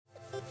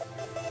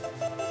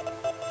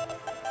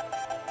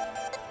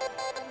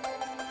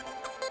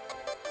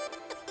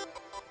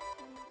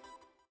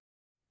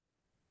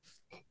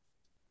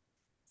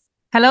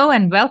Hello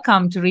and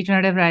welcome to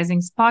Regenerative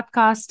Rising's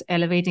podcast,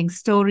 Elevating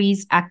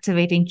Stories,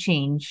 Activating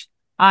Change.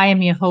 I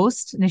am your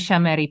host,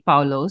 Nisha Mary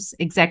Paulos,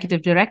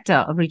 Executive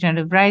Director of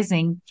Regenerative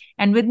Rising.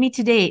 And with me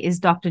today is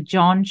Dr.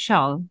 Jon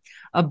Schull,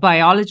 a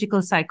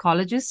biological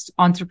psychologist,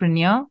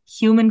 entrepreneur,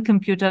 human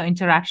computer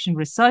interaction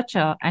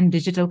researcher, and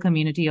digital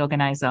community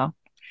organizer.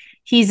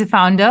 He's a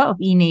founder of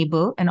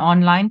Enable, an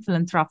online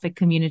philanthropic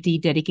community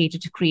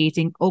dedicated to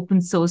creating open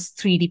source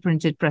 3D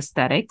printed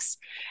prosthetics.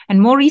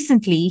 And more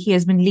recently, he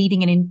has been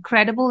leading an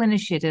incredible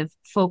initiative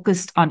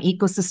focused on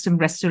ecosystem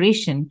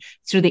restoration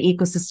through the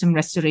Ecosystem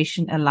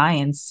Restoration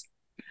Alliance.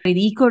 The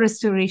Eco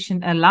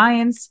Restoration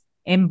Alliance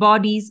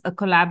embodies a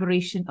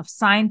collaboration of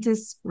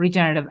scientists,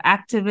 regenerative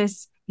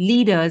activists,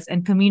 leaders,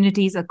 and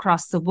communities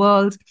across the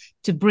world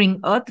to bring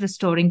earth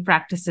restoring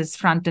practices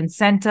front and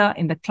center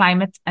in the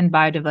climate and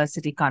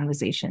biodiversity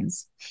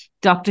conversations.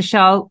 Dr.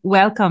 Schull,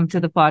 welcome to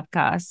the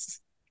podcast.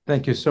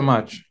 Thank you so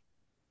much.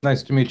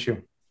 Nice to meet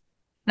you.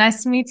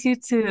 Nice to meet you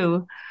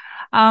too.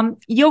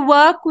 Your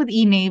work with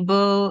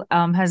Enable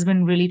has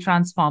been really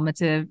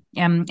transformative,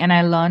 and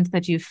I learned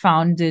that you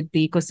founded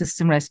the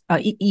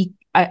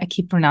I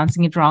keep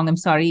pronouncing it wrong. I'm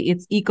sorry.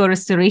 It's Eco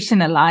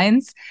Restoration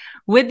Alliance,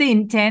 with the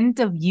intent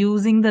of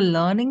using the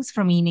learnings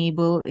from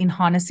Enable in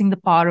harnessing the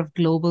power of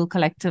global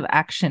collective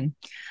action.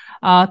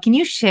 Can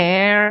you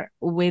share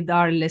with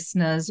our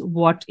listeners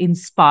what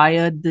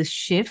inspired this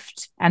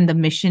shift and the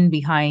mission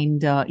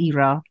behind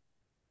ERA?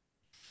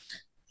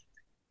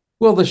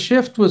 Well, the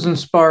shift was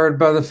inspired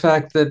by the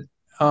fact that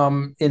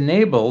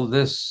Enable,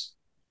 this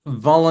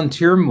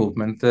volunteer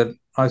movement that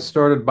I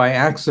started by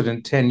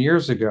accident 10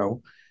 years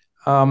ago,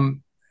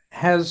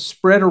 has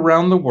spread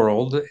around the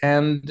world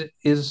and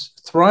is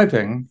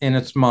thriving in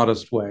its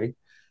modest way,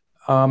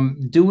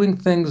 doing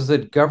things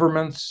that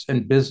governments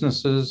and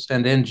businesses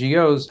and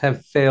NGOs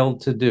have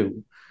failed to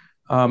do.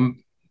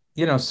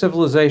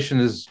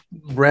 Civilization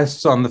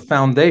rests on the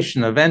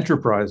foundation of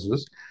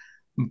enterprises,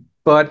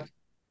 but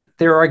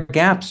there are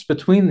gaps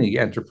between the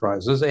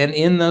enterprises, and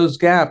in those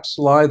gaps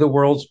lie the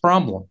world's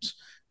problems,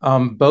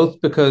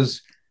 both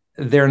because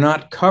they're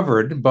not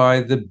covered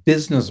by the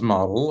business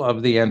model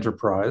of the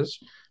enterprise,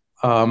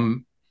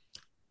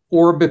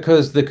 or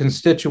because the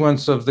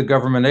constituents of the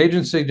government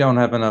agency don't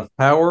have enough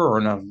power or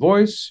enough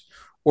voice,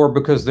 or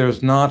because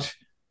there's not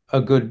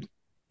a good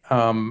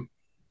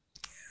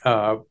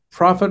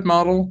profit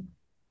model.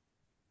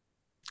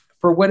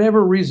 For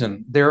whatever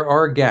reason, there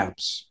are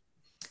gaps.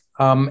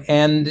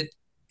 And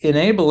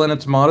Enable, in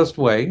its modest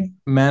way,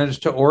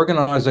 managed to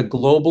organize a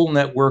global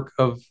network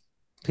of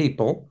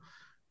people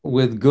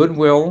with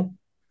goodwill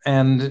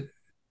and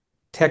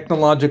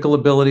technological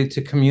ability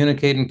to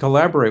communicate and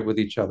collaborate with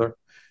each other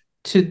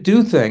to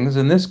do things,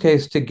 in this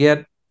case, to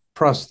get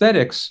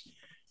prosthetics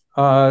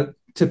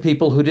to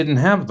people who didn't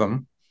have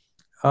them,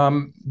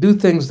 do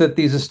things that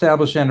these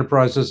established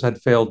enterprises had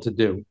failed to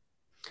do.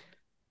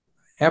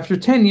 After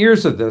 10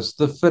 years of this,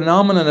 the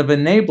phenomenon of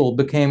Enable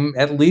became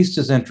at least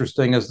as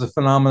interesting as the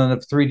phenomenon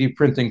of 3D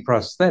printing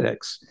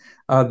prosthetics.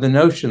 The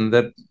notion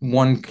that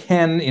one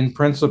can, in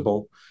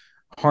principle,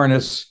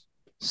 harness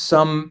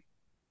some,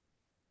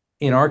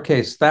 in our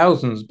case,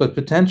 thousands, but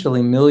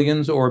potentially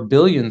millions or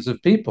billions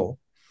of people,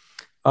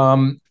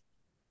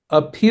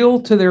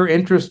 appeal to their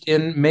interest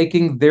in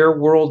making their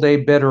world a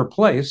better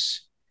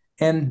place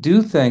and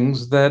do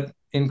things that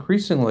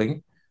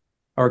increasingly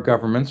our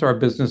governments, our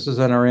businesses,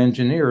 and our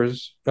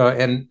engineers,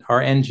 and our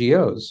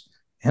NGOs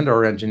and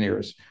our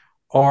engineers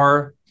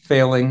are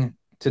failing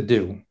to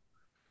do.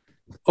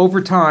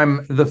 Over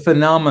time, the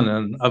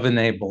phenomenon of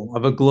Enable,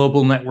 of a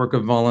global network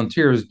of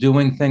volunteers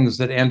doing things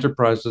that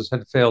enterprises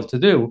had failed to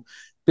do,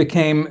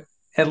 became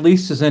at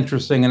least as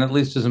interesting and at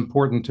least as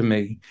important to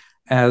me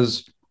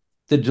as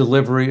the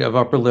delivery of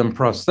upper limb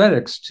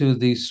prosthetics to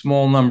the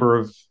small number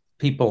of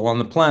people on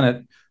the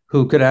planet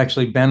who could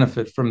actually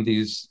benefit from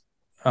these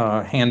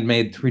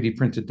handmade 3D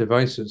printed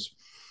devices.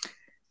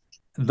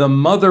 The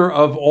mother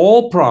of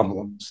all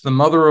problems, the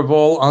mother of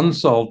all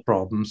unsolved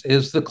problems,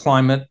 is the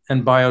climate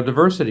and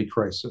biodiversity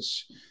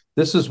crisis.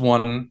 This is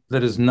one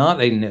that is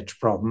not a niche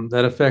problem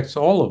that affects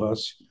all of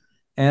us.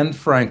 And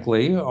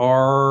frankly,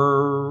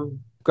 our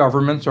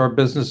governments, our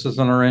businesses,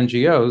 and our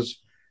NGOs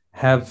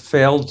have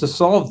failed to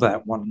solve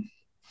that one.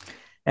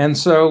 And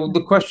so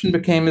the question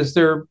became, is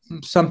there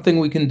something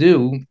we can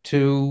do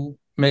to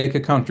make a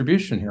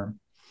contribution here?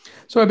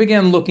 So I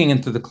began looking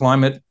into the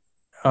climate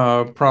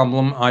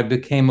problem. I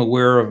became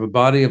aware of a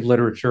body of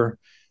literature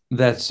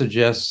that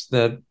suggests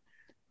that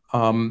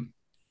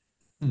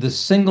the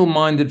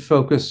single-minded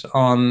focus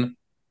on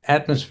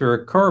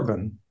atmospheric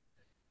carbon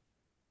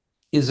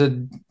is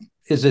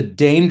a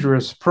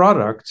dangerous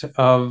product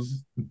of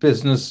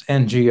business,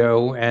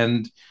 NGO,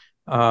 and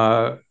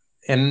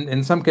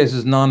in some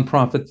cases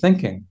nonprofit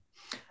thinking.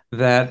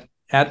 That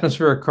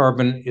atmospheric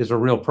carbon is a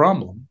real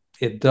problem.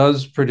 It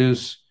does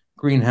produce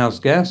greenhouse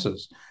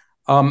gases.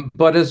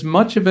 But as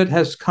much of it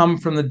has come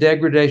from the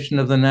degradation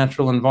of the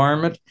natural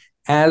environment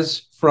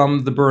as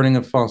from the burning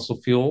of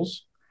fossil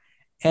fuels.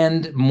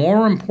 And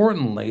more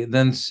importantly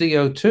than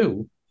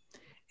CO2,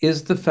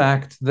 is the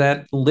fact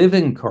that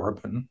living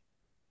carbon,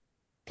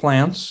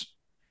 plants,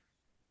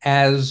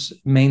 as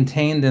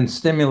maintained and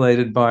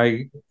stimulated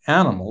by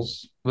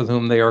animals with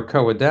whom they are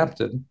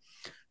co-adapted,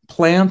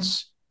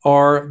 plants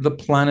are the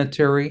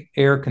planetary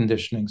air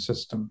conditioning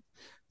system.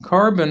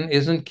 Carbon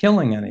isn't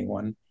killing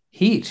anyone.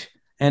 Heat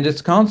and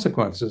its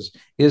consequences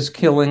is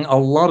killing a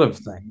lot of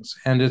things,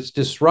 and it's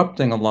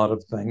disrupting a lot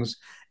of things,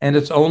 and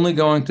it's only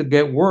going to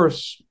get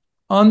worse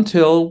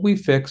until we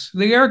fix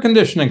the air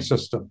conditioning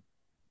system.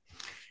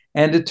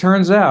 And it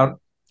turns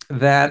out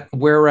that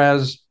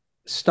whereas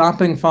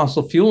stopping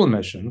fossil fuel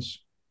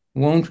emissions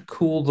won't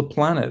cool the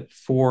planet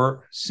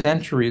for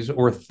centuries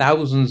or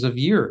thousands of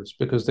years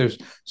because there's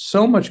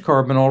so much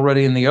carbon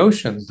already in the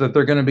oceans that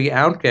they're going to be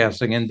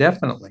outgassing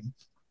indefinitely.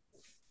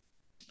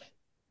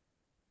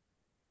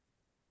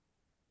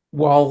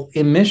 While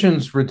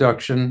emissions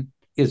reduction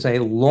is a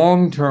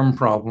long-term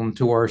problem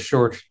to our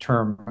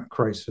short-term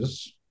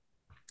crisis,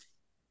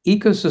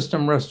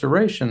 ecosystem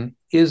restoration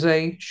is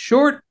a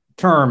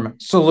short-term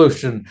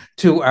solution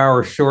to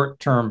our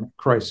short-term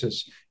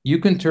crisis. You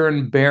can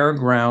turn bare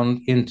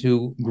ground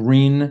into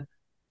green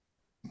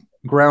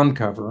ground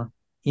cover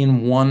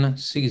in one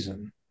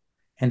season.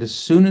 And as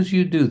soon as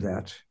you do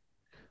that,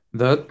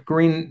 the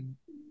green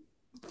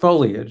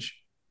foliage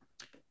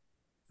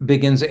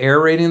begins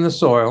aerating the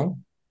soil,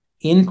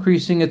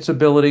 increasing its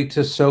ability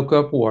to soak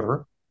up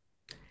water.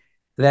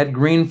 That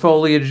green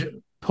foliage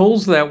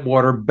pulls that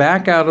water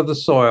back out of the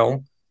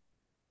soil,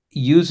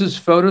 uses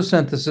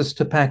photosynthesis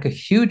to pack a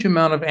huge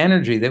amount of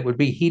energy that would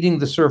be heating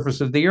the surface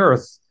of the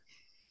earth,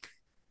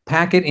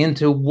 pack it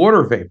into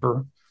water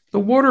vapor. The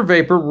water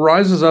vapor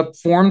rises up,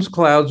 forms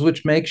clouds,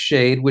 which make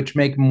shade, which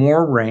make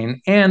more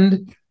rain.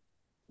 And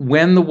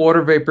when the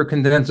water vapor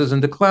condenses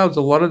into clouds,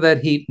 a lot of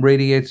that heat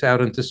radiates out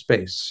into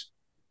space.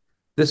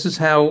 This is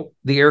how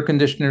the air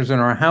conditioners in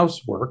our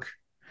house work.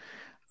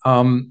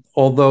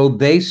 Although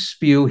they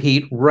spew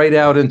heat right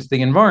out into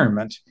the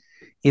environment.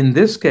 In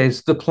this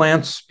case, the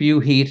plants spew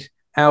heat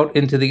out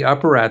into the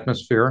upper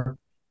atmosphere,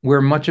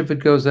 where much of it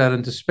goes out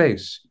into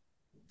space.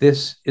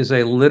 This is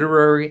a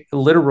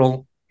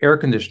literal air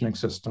conditioning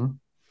system,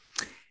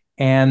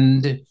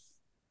 and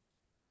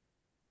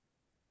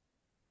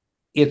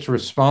it's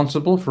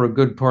responsible for a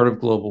good part of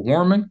global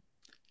warming,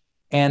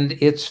 and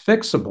it's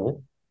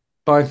fixable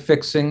by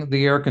fixing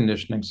the air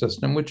conditioning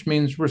system, which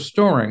means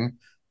restoring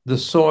the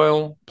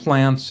soil,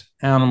 plants,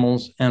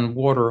 animals, and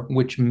water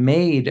which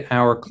made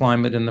our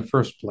climate in the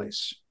first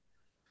place.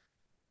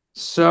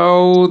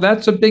 So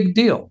that's a big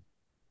deal.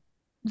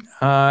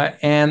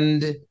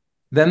 And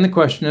then the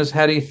question is,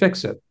 how do you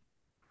fix it?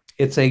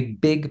 It's a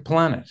big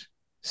planet.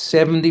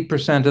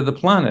 70% of the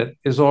planet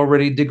is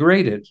already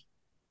degraded.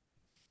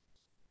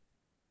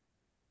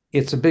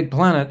 It's a big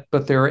planet,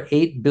 but there are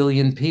 8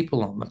 billion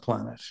people on the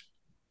planet.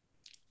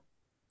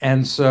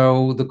 And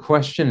so the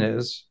question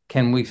is,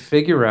 can we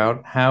figure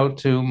out how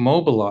to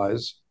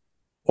mobilize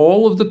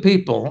all of the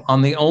people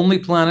on the only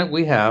planet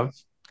we have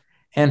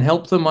and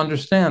help them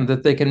understand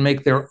that they can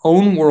make their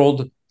own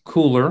world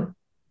cooler,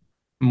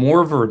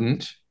 more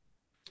verdant,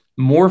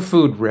 more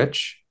food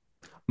rich,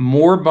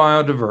 more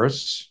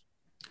biodiverse,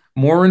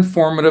 more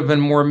informative,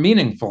 and more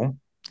meaningful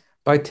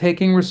by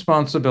taking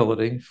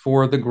responsibility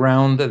for the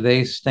ground that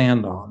they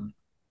stand on.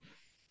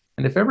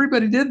 And if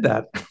everybody did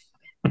that,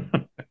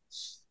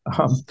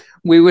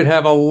 we would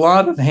have a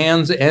lot of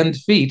hands and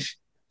feet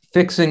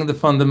fixing the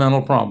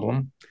fundamental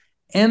problem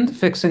and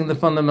fixing the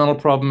fundamental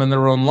problem in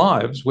their own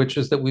lives, which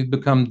is that we've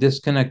become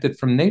disconnected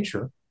from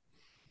nature.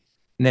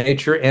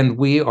 Nature and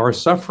we are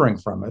suffering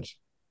from it.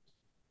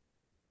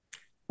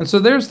 And so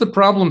there's the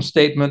problem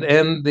statement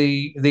and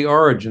the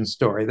origin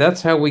story.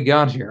 That's how we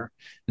got here.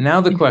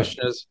 Now the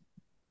question is,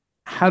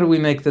 how do we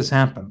make this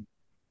happen?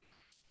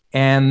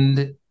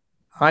 And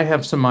I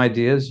have some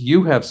ideas,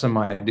 you have some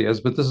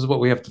ideas, but this is what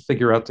we have to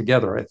figure out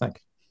together, I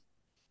think.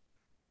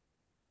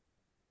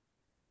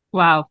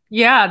 Wow.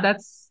 Yeah,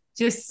 that's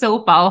just so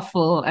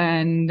powerful.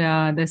 And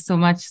there's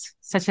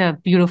such a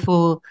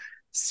beautiful,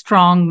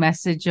 strong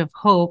message of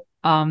hope.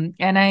 And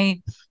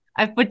I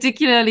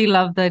particularly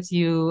love that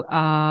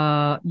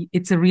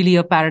it's really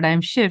a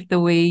paradigm shift, the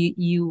way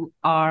you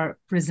are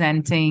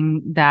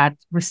presenting that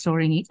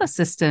restoring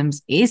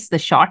ecosystems is the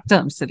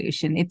short-term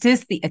solution. It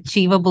is the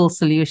achievable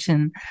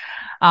solution.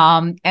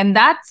 And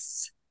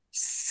that's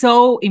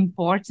so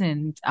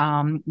important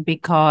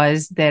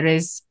because there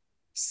is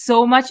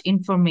so much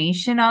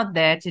information out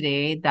there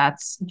today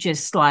that's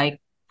just like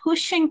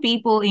pushing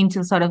people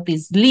into sort of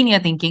this linear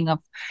thinking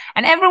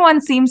and everyone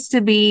seems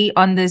to be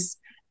on this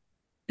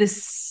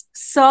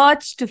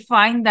search to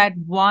find that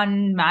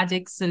one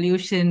magic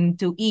solution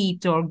to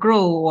eat or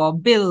grow or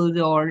build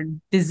or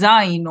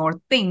design or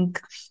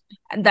think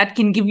that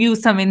can give you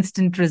some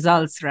instant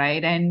results,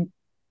 right? And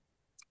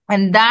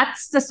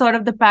that's the sort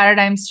of the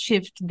paradigm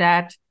shift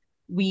that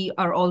we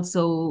are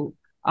also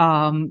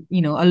a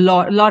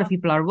lot of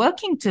people are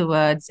working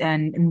towards,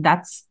 and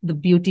that's the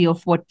beauty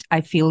of what I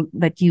feel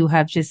that you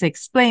have just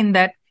explained,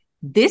 that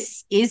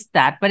this is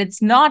that, but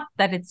it's not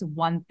that it's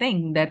one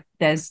thing, that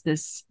there's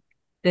this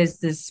there's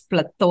this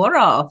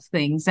plethora of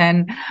things.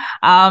 And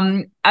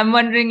I'm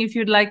wondering if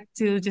you'd like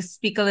to just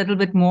speak a little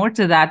bit more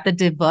to that, the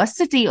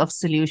diversity of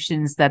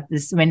solutions that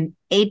this, when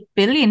 8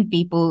 billion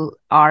people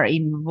are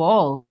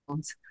involved,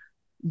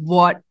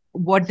 what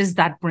does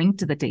that bring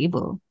to the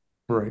table?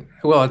 Right.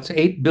 Well, it's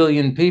 8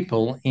 billion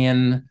people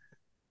in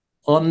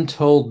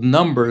untold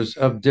numbers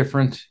of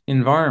different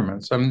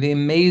environments. I mean, the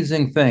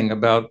amazing thing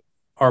about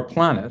our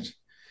planet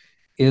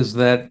is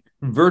that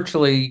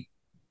virtually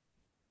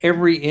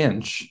every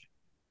inch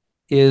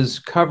is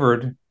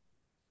covered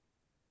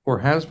or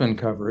has been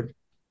covered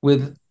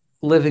with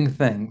living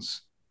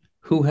things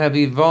who have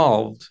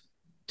evolved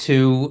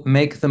to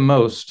make the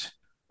most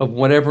of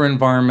whatever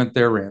environment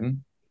they're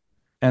in.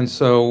 And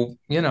so,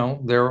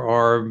 there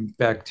are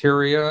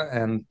bacteria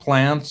and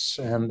plants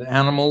and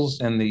animals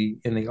in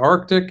the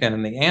Arctic and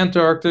in the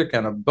Antarctic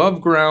and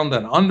above ground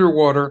and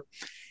underwater.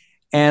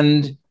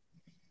 And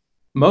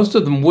most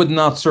of them would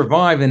not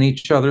survive in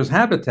each other's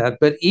habitat,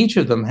 but each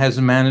of them has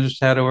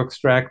managed how to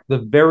extract the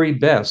very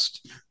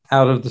best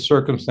out of the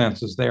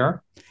circumstances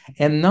there,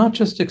 and not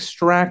just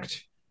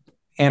extract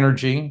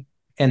energy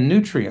and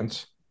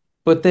nutrients,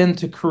 but then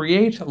to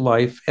create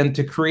life and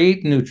to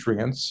create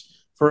nutrients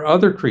for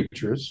other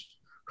creatures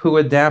who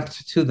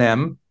adapt to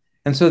them.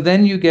 And so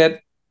then you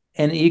get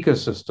an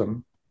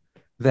ecosystem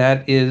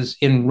that is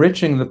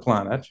enriching the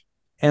planet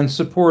and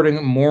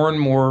supporting more and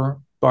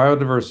more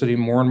biodiversity,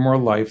 more and more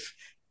life,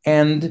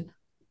 and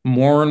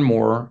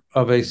more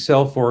of a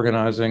self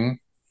organizing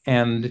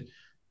and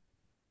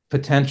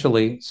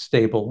potentially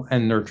stable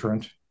and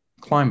nurturant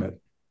climate.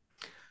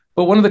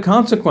 But one of the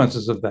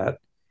consequences of that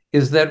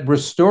is that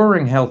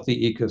restoring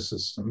healthy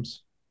ecosystems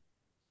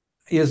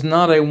is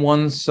not a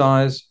one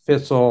size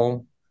fits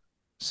all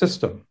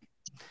system.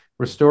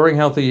 Restoring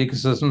healthy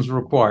ecosystems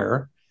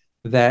require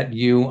that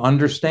you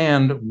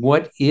understand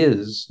what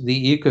is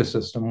the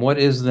ecosystem, what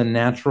is the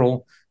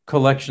natural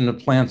collection of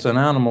plants and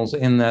animals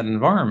in that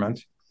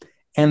environment,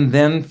 and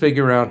then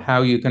figure out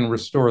how you can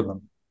restore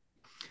them.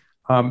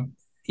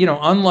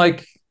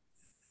 Unlike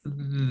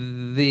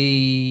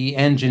the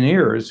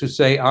engineers who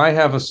say, I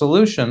have a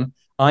solution,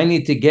 I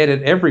need to get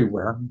it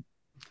everywhere.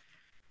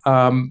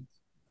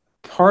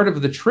 Part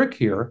of the trick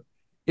here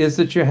is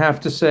that you have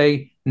to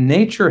say,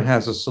 nature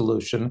has a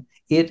solution.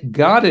 It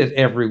got it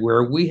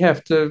everywhere. We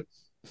have to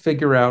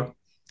figure out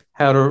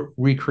how to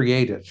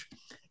recreate it.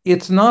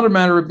 It's not a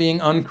matter of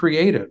being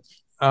uncreative.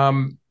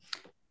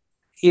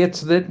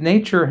 It's that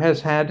nature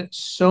has had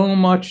so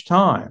much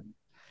time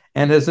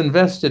and has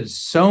invested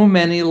so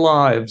many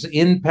lives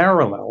in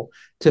parallel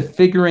to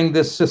figuring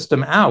this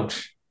system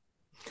out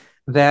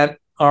that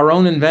our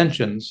own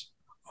inventions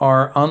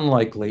are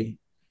unlikely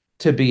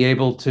to be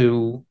able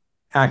to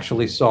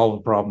actually solve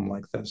a problem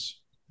like this.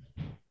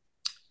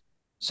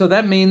 So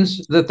that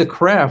means that the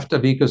craft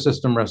of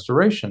ecosystem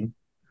restoration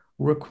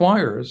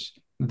requires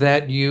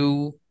that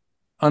you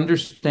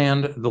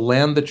understand the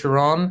land that you're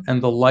on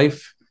and the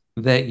life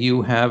that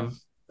you have,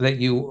 that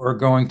you are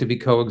going to be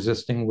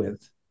coexisting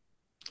with.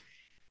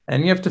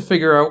 And you have to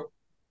figure out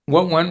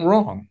what went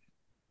wrong.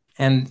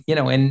 And,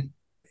 and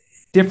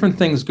different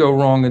things go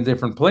wrong in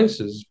different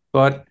places,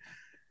 but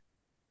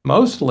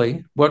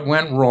mostly what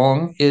went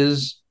wrong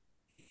is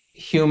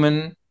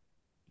human,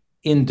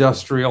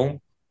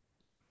 industrial,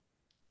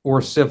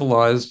 or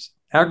civilized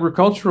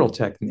agricultural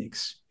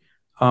techniques.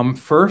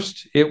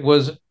 First, it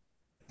was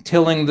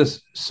tilling the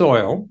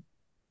soil,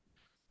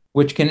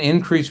 which can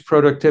increase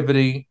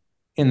productivity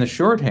in the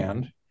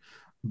shorthand,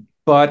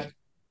 but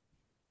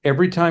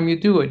every time you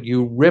do it,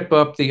 you rip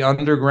up the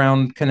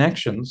underground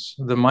connections,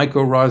 the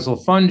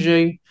mycorrhizal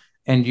fungi,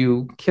 and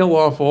you kill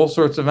off all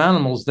sorts of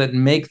animals that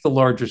make the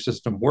larger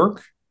system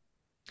work.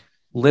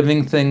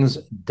 Living things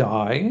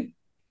die.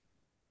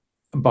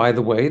 By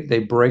the way, they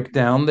break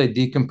down, they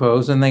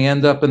decompose, and they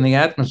end up in the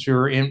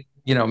atmosphere,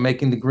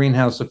 making the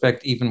greenhouse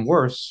effect even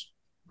worse.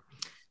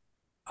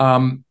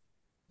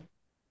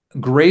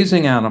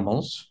 Grazing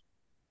animals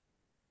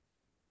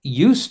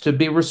used to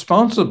be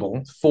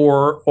responsible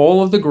for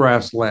all of the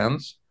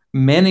grasslands,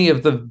 many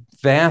of the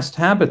vast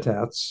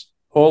habitats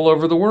all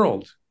over the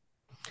world.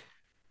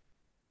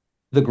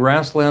 The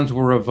grasslands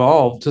were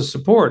evolved to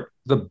support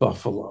the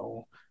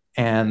buffalo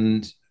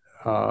and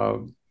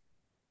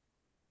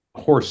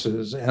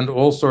horses and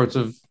all sorts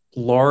of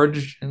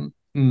large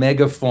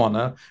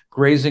megafauna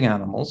grazing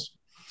animals.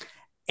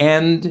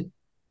 And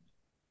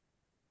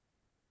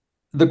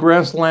the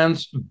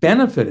grasslands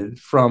benefited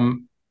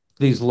from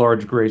these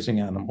large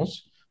grazing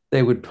animals.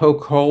 They would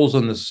poke holes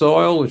in the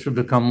soil, which would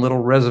become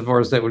little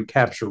reservoirs that would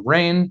capture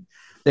rain.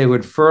 They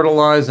would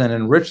fertilize and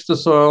enrich the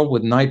soil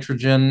with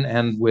nitrogen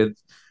and with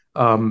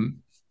all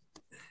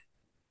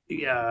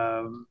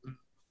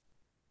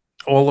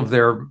of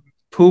their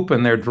poop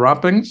and their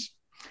droppings.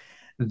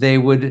 They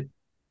would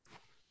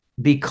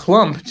be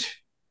clumped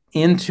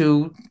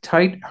into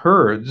tight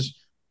herds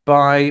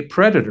by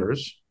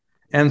predators.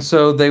 And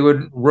so they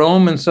would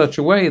roam in such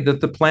a way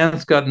that the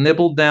plants got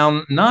nibbled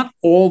down, not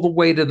all the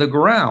way to the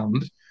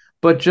ground,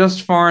 but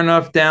just far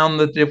enough down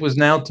that it was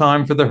now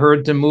time for the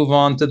herd to move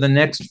on to the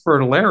next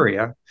fertile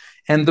area.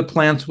 and the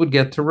plants would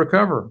get to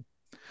recover.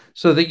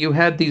 So that you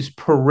had these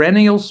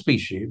perennial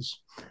species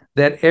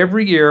that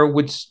every year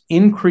would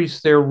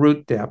increase their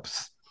root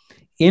depth,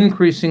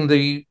 increasing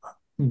the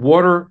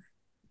water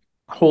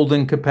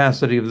holding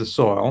capacity of the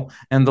soil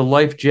and the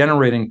life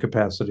generating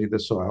capacity of the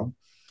soil.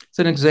 It's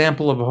an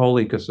example of a whole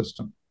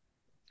ecosystem.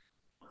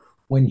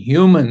 When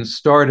humans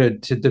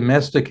started to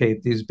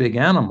domesticate these big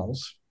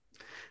animals,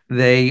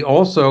 they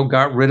also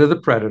got rid of the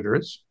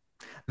predators.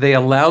 They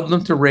allowed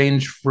them to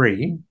range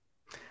free.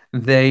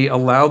 They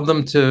allowed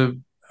them to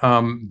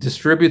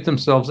distribute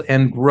themselves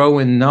and grow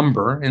in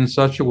number in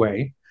such a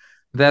way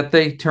that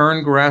they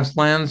turn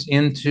grasslands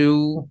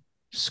into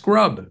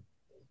scrub,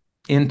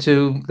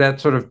 into that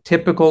sort of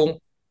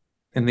typical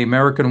in the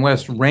American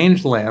West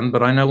rangeland.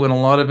 But I know in a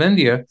lot of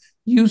India,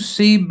 you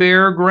see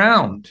bare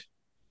ground,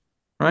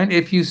 right?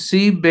 If you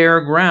see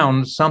bare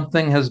ground,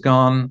 something has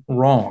gone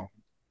wrong.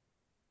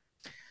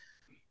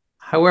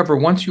 However,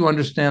 once you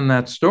understand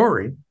that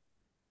story,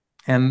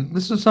 and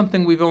this is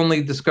something we've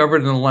only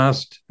discovered in the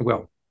last,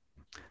 well,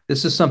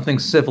 this is something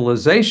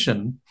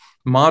civilization,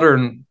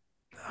 modern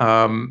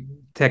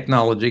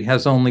technology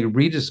has only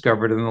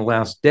rediscovered in the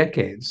last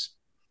decades.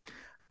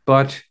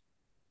 But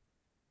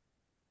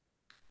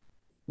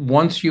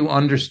once you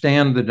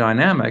understand the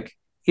dynamic,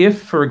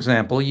 if, for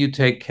example, you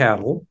take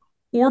cattle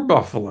or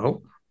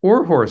buffalo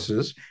or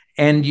horses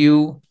and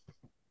you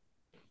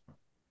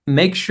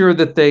make sure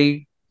that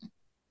they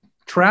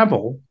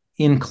travel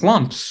in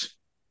clumps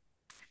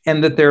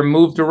and that they're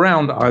moved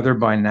around either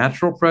by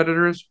natural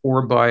predators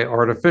or by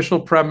artificial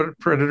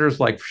predators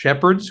like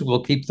shepherds who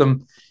will keep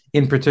them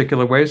in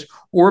particular ways,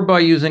 or by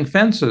using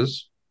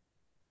fences,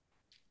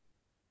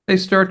 they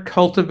start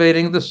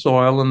cultivating the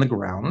soil and the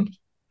ground.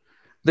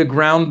 The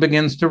ground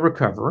begins to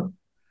recover.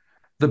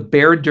 The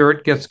bare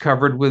dirt gets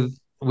covered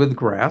with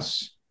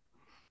grass.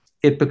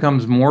 It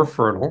becomes more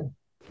fertile.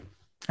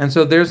 And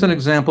so there's an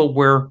example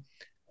where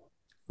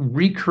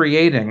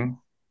recreating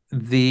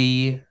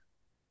the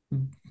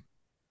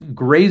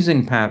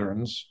grazing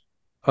patterns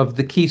of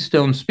the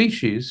keystone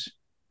species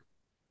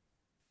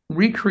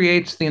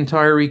recreates the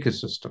entire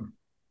ecosystem.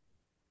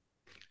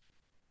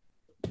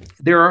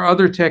 There are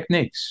other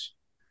techniques.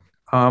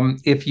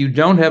 If you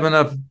don't have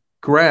enough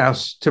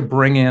grass to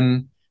bring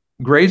in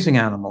grazing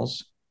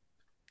animals,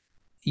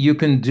 you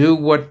can do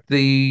what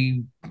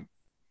the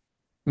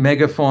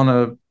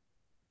megafauna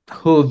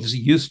hooves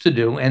used to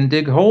do and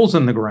dig holes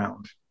in the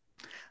ground.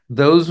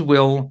 Those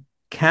will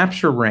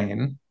capture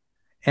rain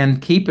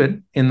and keep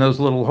it in those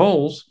little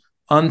holes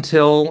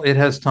until it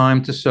has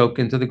time to soak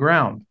into the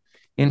ground.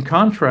 In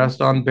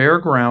contrast, on bare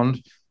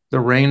ground, the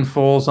rain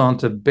falls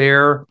onto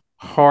bare,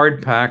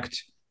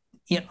 hard-packed,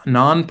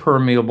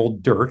 non-permeable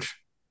dirt,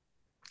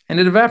 and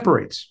it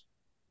evaporates.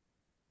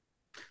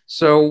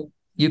 So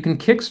you can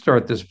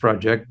kickstart this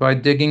project by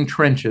digging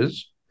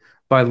trenches,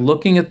 by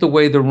looking at the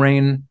way the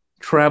rain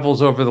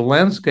travels over the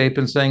landscape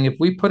and saying, if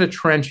we put a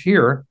trench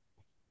here,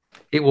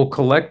 it will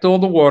collect all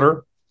the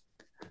water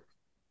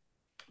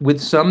with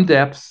some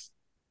depth.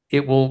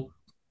 It will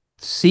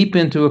seep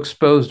into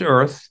exposed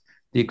earth.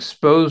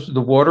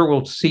 The water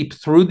will seep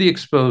through the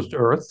exposed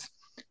earth.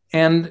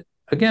 And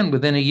again,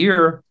 within a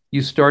year,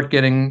 you start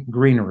getting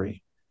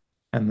greenery.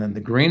 And then the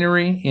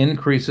greenery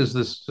increases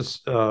this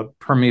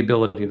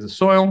permeability of the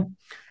soil.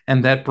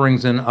 And that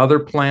brings in other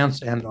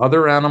plants and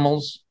other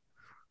animals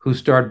who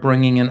start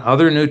bringing in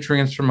other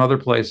nutrients from other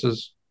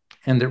places,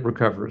 and it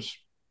recovers.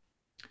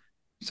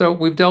 So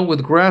we've dealt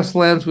with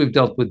grasslands, we've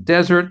dealt with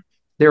desert.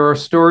 There are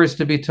stories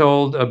to be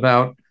told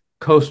about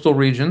coastal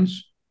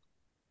regions.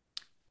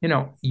 You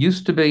know,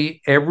 used to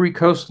be every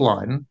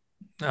coastline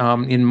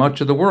in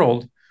much of the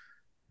world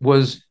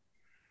was,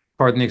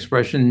 pardon the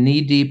expression,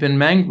 knee deep in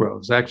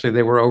mangroves. Actually,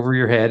 they were over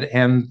your head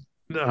and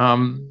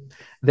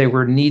they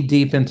were knee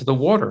deep into the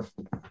water.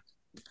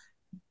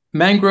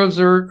 Mangroves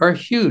are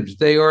huge.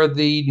 They are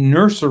the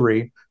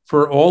nursery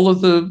for all of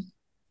the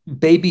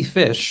baby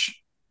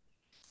fish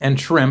and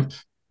shrimp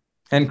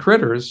and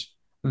critters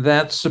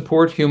that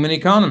support human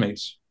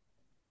economies.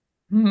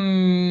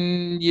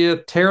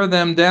 You tear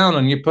them down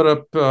and you put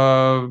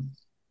up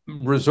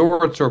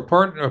resorts or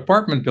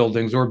apartment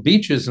buildings or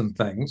beaches and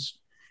things,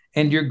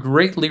 and you're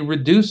greatly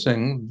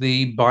reducing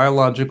the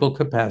biological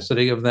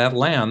capacity of that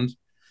land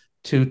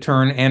to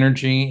turn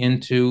energy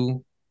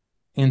into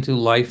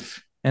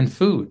life and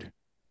food.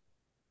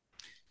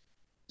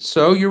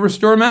 So you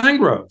restore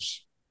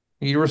mangroves.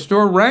 You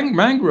restore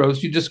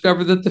mangroves, you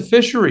discover that the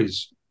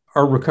fisheries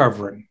are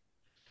recovering.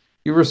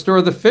 You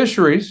restore the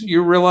fisheries,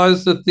 you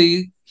realize that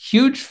the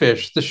huge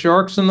fish, the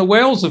sharks and the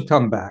whales, have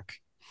come back.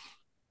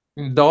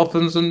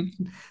 Dolphins and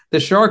the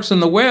sharks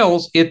and the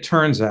whales, it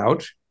turns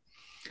out,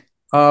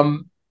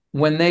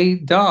 when they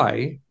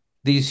die,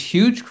 these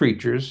huge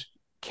creatures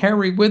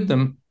carry with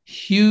them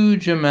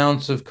huge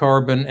amounts of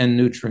carbon and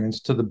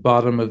nutrients to the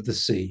bottom of the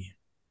sea.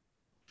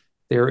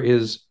 There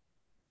is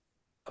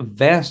a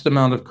vast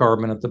amount of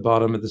carbon at the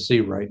bottom of the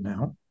sea right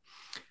now,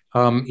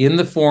 in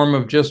the form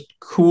of just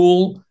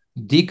cool,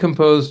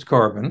 decomposed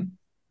carbon.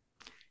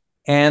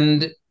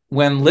 And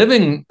when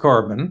living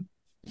carbon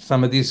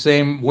some of these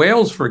same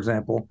whales, for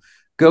example,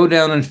 go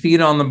down and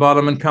feed on the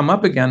bottom and come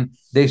up again.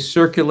 They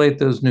circulate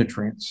those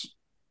nutrients.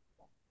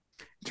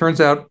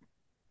 Turns out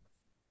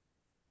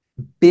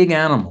big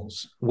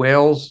animals,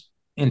 whales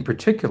in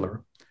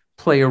particular,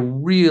 play a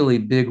really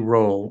big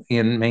role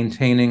in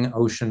maintaining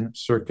ocean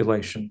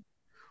circulation.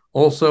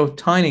 Also,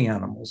 tiny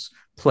animals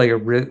play a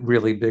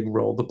really big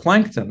role. The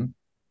plankton,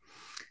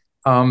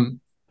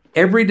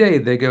 every day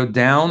they go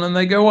down and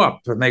they go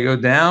up, and they go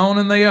down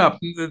and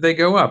they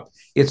go up.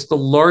 It's the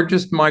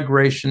largest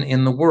migration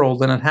in the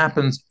world, and it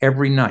happens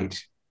every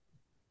night.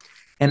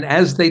 And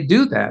as they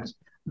do that,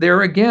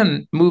 they're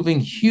again moving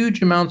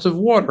huge amounts of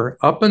water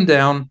up and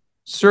down,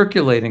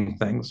 circulating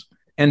things,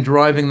 and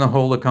driving the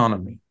whole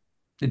economy,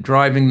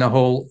 driving the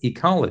whole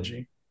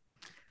ecology.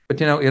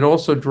 But it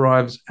also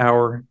drives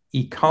our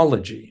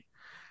ecology.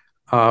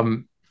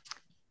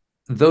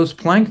 Those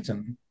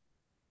plankton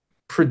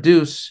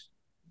produce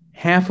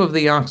half of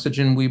the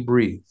oxygen we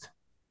breathe.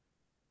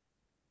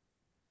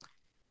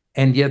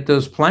 And yet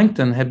those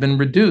plankton have been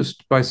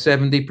reduced by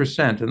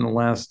 70% in the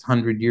last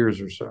 100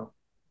 years or so.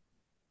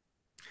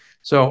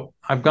 So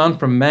I've gone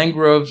from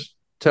mangroves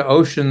to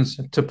oceans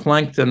to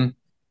plankton,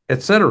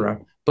 etc.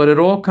 But it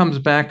all comes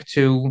back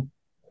to,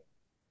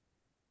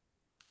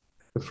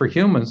 for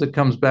humans, it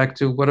comes back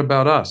to, what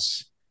about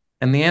us?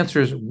 And the answer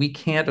is, we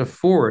can't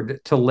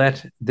afford to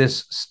let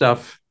this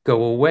stuff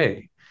go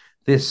away.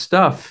 This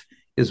stuff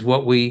is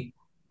what we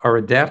are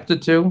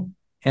adapted to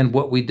and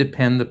what we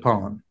depend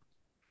upon.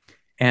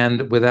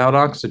 And without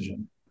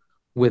oxygen,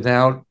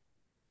 without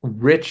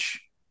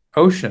rich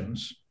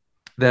oceans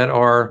that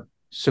are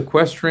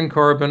sequestering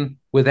carbon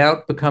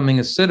without becoming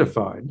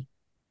acidified,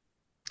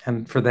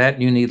 and for that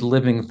you need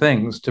living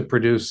things to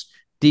produce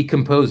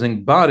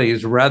decomposing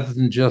bodies rather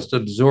than just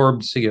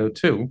absorbed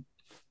CO2.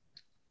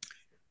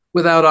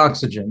 Without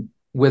oxygen,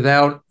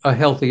 without a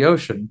healthy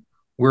ocean,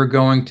 we're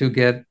going to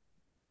get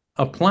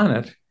a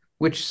planet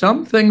which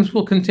some things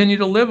will continue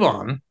to live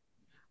on,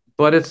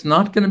 but it's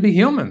not going to be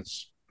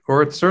humans,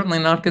 or it's certainly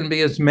not going to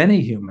be as many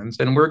humans.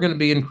 And we're going to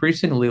be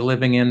increasingly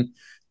living in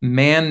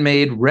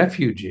man-made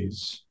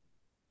refuges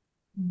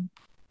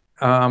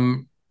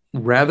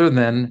rather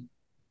than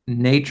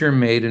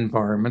nature-made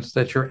environments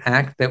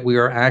that we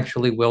are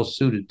actually well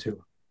suited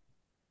to.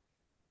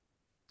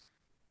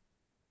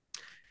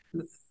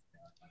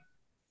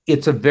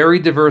 It's a very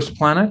diverse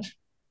planet.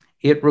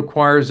 It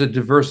requires a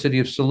diversity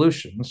of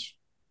solutions.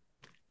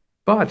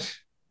 But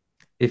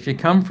if you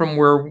come from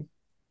where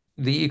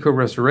the Eco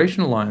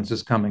Restoration Alliance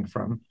is coming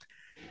from,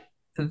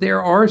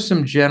 there are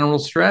some general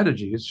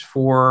strategies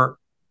for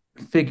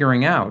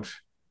figuring out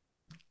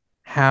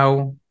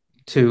how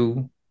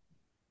to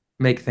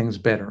make things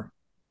better.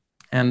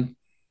 And,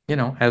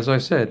 as I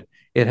said,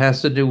 it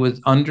has to do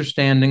with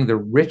understanding the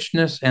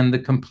richness and the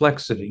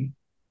complexity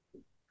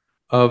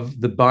of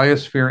the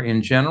biosphere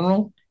in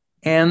general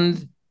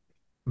and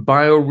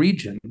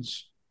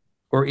bioregions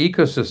or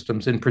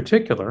ecosystems in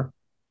particular.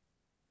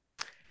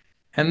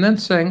 And then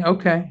saying,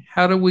 okay,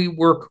 how do we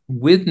work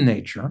with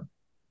nature,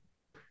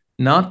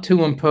 not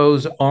to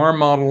impose our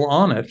model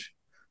on it,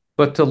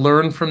 but to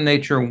learn from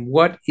nature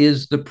what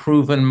is the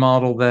proven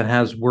model that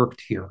has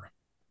worked here?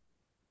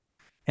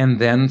 And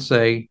then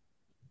say,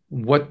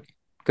 what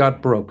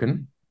got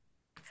broken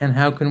and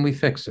how can we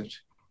fix it?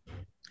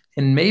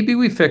 And maybe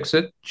we fix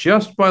it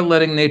just by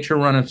letting nature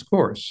run its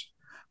course.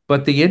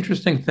 But the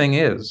interesting thing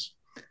is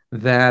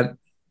that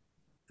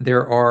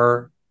there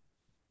are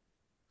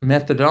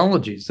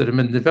methodologies that have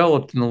been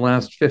developed in the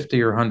last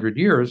 50 or 100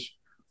 years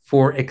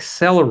for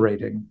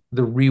accelerating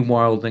the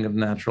rewilding of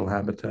natural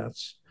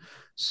habitats,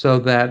 so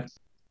that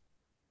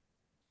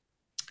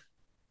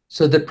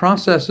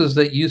processes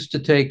that used to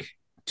take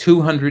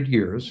 200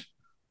 years,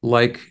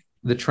 like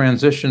the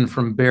transition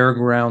from bare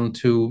ground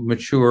to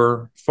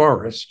mature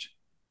forest,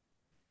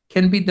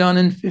 can be done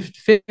in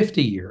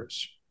 50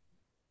 years.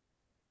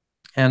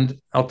 And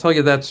I'll tell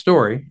you that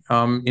story,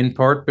 in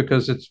part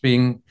because it's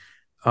being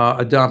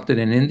adopted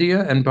in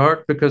India, and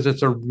part because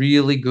it's a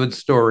really good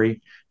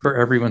story for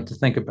everyone to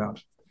think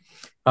about.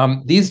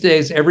 These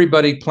days,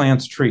 everybody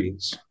plants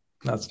trees.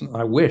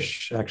 I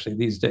wish, actually,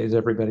 these days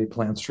everybody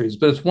plants trees,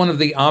 but it's one of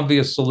the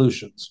obvious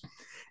solutions.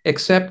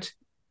 Except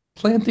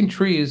planting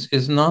trees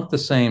is not the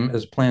same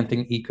as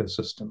planting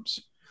ecosystems.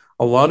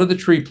 A lot of the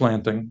tree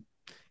planting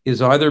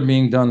is either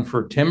being done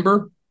for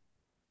timber,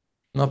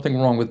 nothing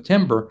wrong with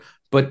timber,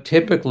 but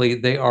typically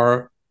they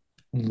are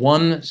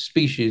one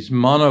species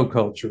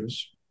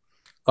monocultures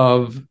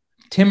of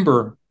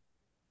timber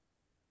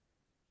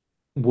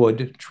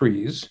wood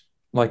trees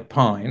like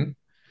pine.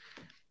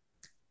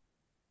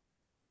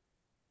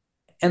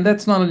 And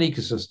that's not an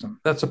ecosystem,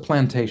 that's a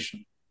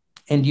plantation.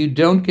 And you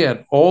don't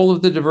get all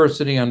of the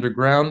diversity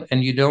underground,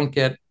 and you don't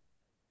get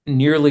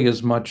nearly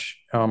as much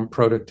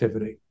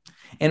productivity.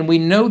 And we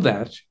know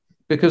that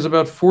because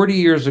about 40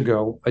 years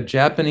ago, a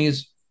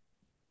Japanese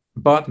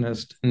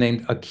botanist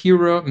named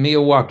Akira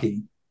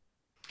Miyawaki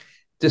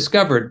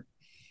discovered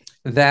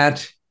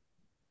that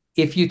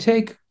if you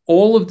take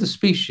all of the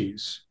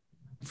species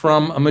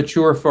from a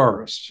mature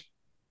forest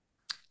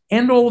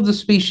and all of the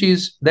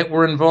species that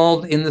were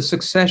involved in the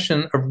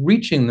succession of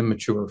reaching the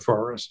mature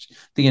forest,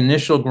 the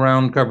initial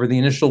ground cover, the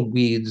initial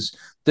weeds,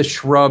 the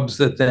shrubs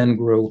that then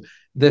grew,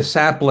 the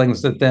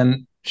saplings that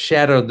then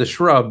shadowed the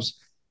shrubs,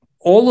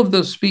 all of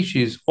those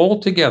species all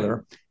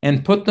together,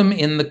 and put them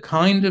in the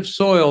kind of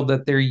soil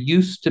that they're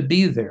used to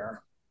be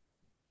there.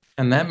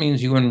 And that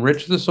means you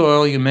enrich the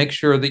soil, you make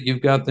sure that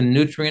you've got the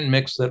nutrient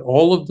mix that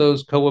all of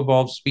those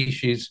co-evolved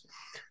species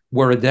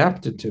were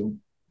adapted to.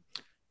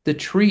 The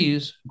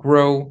trees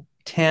grow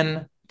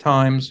 10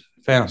 times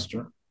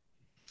faster.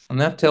 And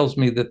that tells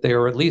me that they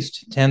are at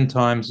least 10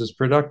 times as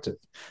productive.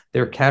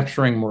 They're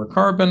capturing more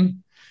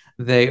carbon.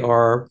 They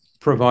are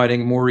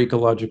providing more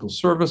ecological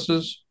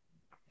services.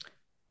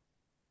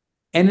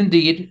 And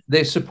indeed,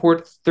 they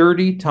support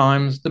 30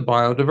 times the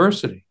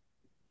biodiversity.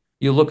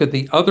 You look at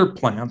the other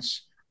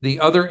plants, the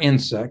other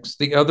insects,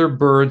 the other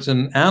birds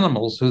and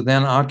animals who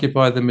then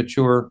occupy the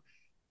mature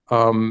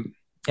and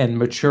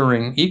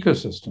maturing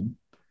ecosystem.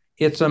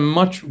 It's a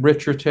much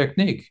richer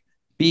technique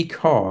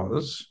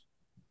because,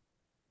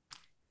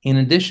 in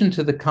addition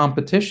to the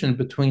competition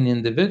between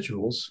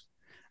individuals,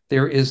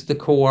 there is the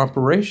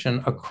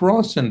cooperation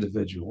across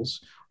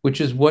individuals,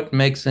 which is what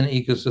makes an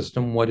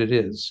ecosystem what it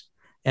is.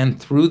 And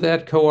through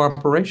that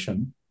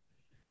cooperation,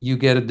 you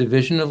get a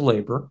division of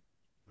labor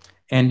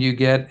and you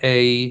get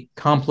a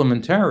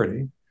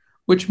complementarity,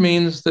 which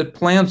means that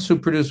plants who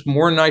produce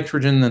more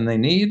nitrogen than they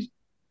need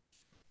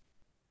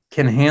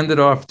can hand it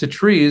off to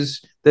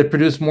trees that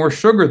produce more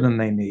sugar than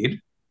they need.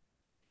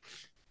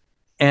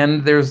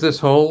 And there's this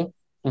whole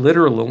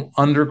literal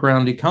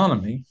underground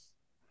economy,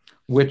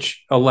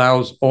 which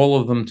allows all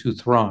of them to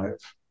thrive.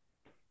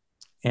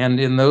 And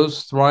in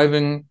those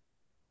thriving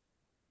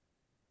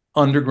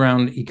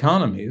underground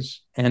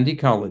economies and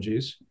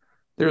ecologies,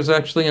 there's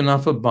actually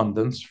enough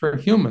abundance for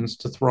humans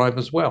to thrive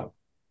as well.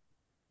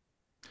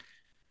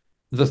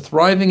 The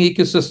thriving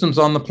ecosystems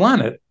on the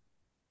planet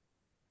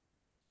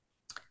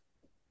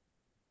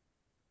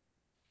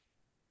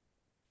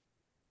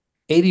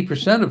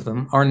 ,80% of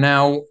them are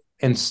now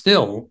and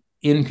still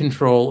in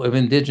control of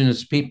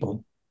indigenous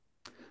people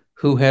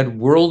who had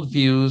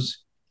worldviews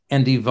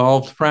and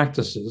evolved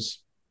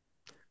practices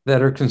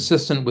that are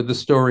consistent with the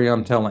story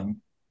I'm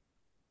telling.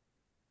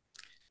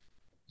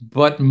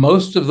 But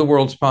most of the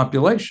world's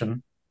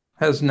population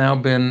has now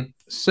been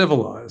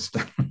civilized.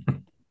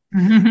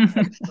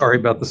 Sorry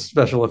about the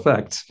special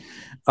effects.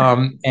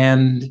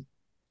 And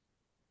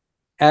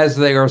as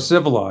they are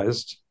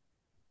civilized,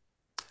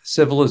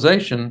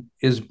 civilization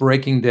is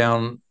breaking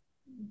down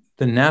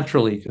the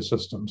natural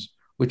ecosystems,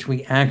 which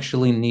we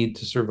actually need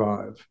to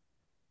survive.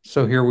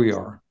 So here we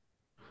are.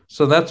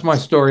 So that's my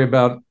story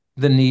about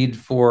the need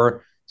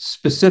for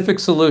specific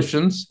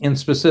solutions in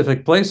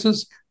specific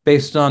places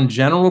based on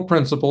general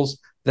principles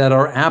that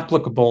are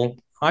applicable,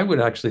 I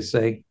would actually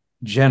say,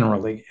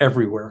 generally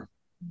everywhere.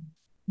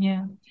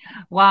 Yeah.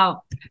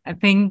 Wow. I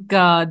think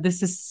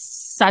this is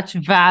such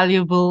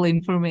valuable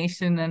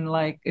information, and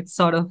like it's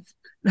sort of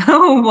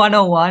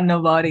 101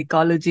 about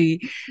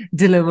ecology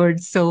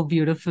delivered so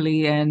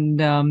beautifully.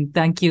 And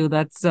thank you.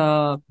 That's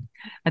I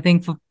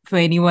think for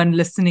anyone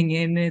listening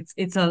in,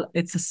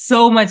 it's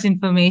so much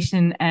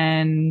information,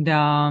 and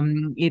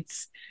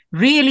it's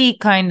really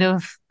kind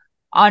of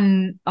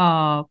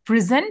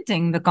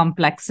presenting the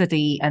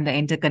complexity and the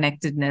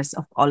interconnectedness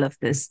of all of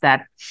this.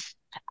 That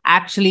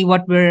actually,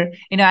 what we're,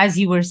 as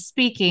you were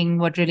speaking,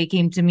 what really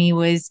came to me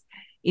was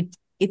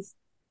it's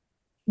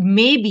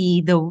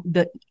maybe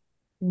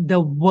the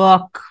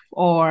work,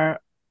 or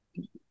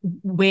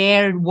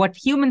where what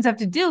humans have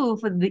to do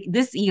for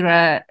this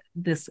era,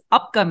 this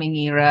upcoming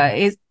era,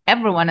 is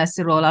everyone has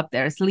to roll up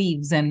their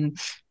sleeves and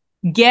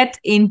get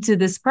into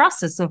this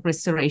process of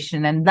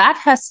restoration. And that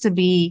has to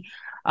be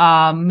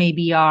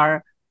maybe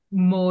our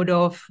mode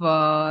of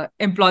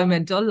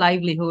employment or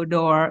livelihood,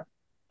 or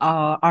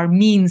our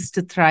means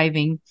to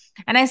thriving.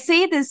 And I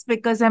say this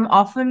because I'm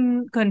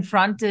often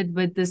confronted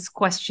with this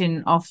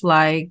question of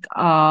like,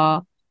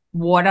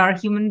 what are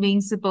human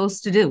beings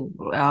supposed to do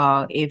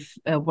if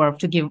we're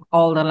to give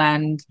all the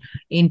land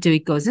into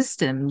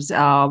ecosystems,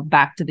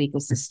 back to the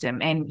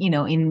ecosystem? And,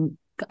 in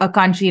a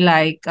country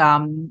like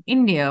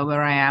India,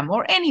 where I am,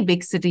 or any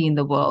big city in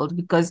the world,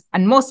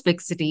 and most big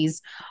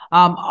cities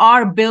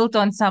are built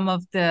on some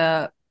of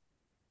the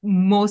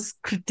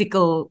most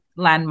critical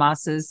land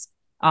masses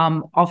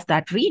of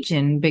that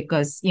region,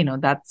 because,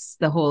 that's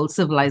the whole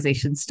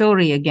civilization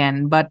story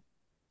again. But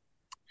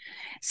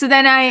so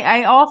then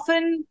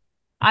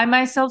I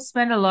myself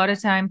spend a lot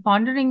of time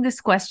pondering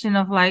this question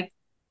of like,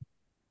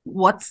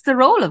 what's the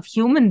role of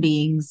human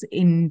beings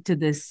into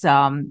this,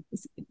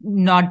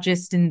 not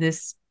just in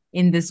this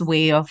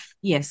way of,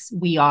 yes,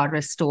 we are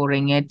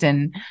restoring it.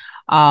 And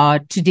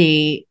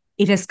today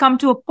it has come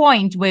to a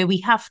point where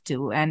we have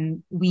to,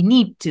 and we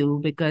need to,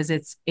 because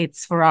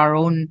it's for our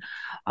own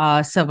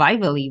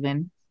survival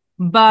even.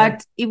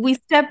 But if we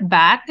step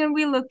back and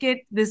we look at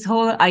this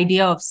whole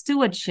idea of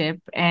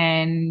stewardship,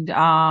 and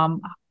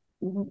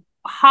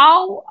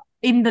how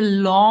in the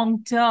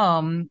long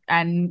term,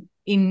 and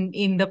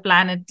in the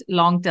planet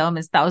long term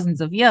is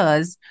thousands of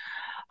years.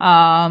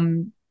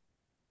 Um,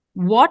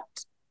 what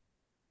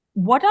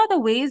what are the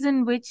ways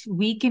in which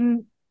we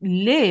can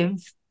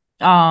live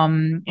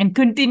and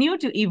continue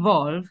to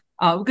evolve?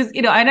 Because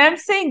and I'm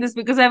saying this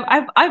because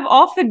I've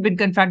often been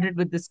confronted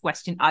with this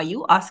question: are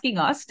you asking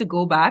us to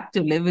go back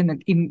to live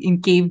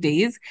in cave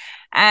days?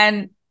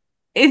 And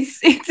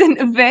it's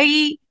a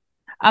very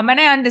and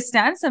I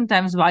understand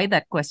sometimes why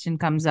that question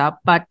comes up,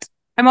 but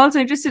I'm also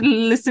interested to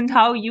listen to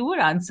how you would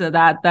answer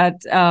that.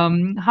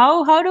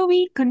 How do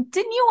we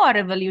continue our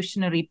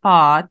evolutionary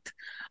path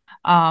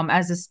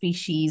as a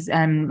species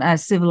and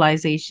as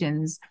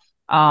civilizations,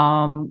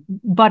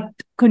 but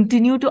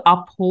continue to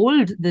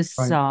uphold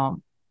Right.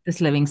 this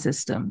living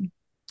system?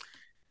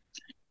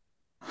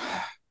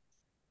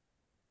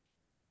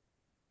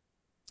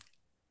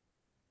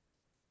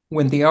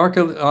 When the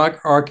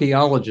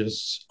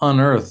archaeologists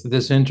unearth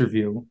this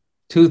interview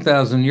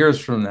 2,000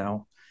 years from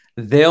now,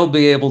 they'll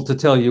be able to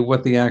tell you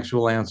what the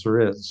actual answer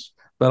is.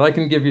 But I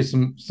can give you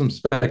some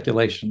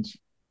speculations.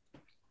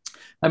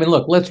 I mean,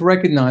 look, let's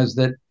recognize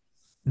that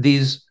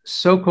these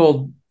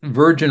so-called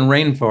virgin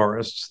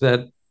rainforests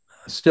that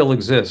still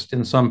exist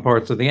in some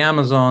parts of the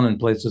Amazon and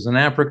places in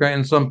Africa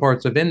and some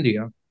parts of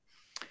India,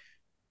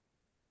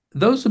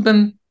 those have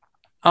been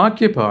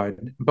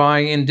occupied by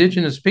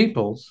indigenous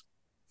peoples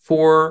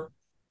for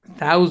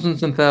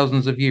thousands and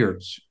thousands of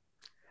years.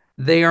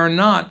 They are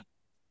not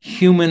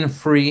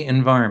human-free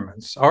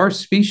environments. Our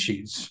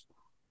species,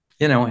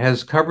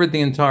 has covered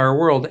the entire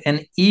world,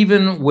 and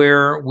even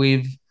where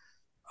we've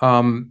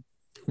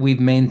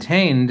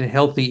maintained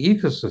healthy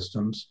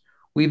ecosystems,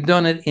 we've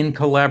done it in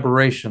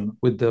collaboration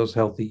with those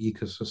healthy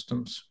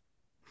ecosystems.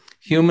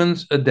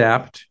 Humans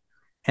adapt,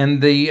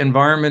 and the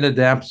environment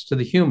adapts to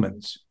the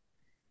humans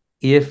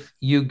if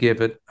you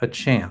give it a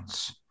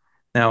chance.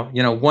 Now,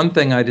 one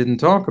thing I didn't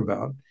talk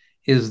about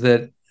is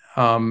that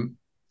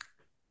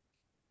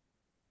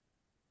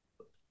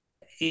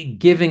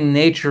giving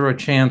nature a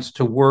chance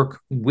to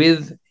work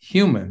with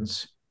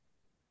humans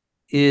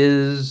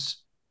is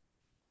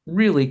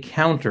really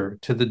counter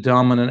to the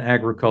dominant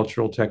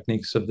agricultural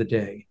techniques of the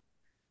day,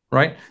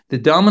 right? The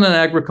dominant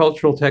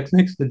agricultural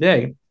techniques of the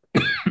day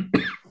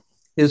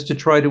is to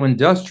try to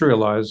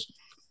industrialize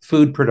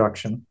food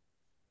production.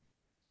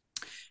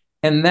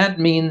 And that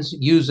means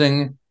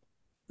using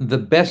the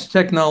best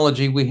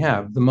technology we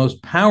have, the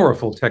most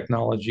powerful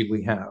technology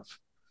we have,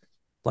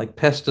 like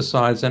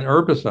pesticides and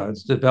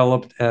herbicides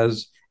developed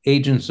as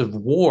agents of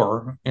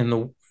war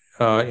in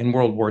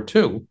World War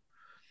II,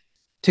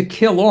 to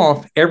kill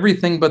off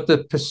everything but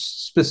the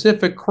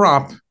specific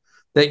crop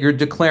that you're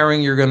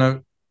declaring you're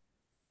going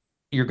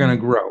to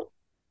grow.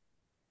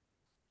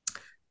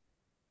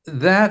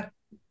 That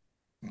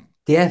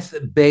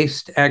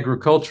death-based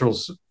agricultural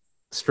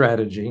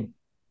strategy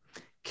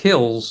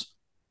kills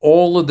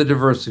all of the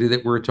diversity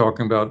that we were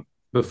talking about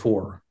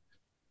before.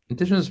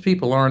 Indigenous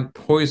people aren't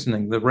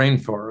poisoning the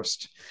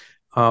rainforest.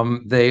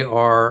 They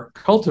are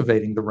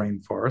cultivating the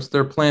rainforest.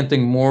 They're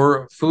planting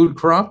more food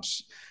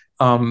crops,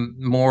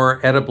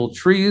 more edible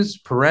trees,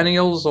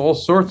 perennials, all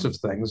sorts of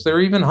things.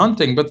 They're even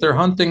hunting, but they're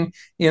hunting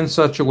in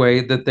such a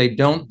way that they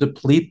don't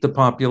deplete the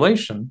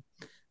population.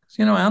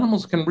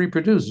 Animals can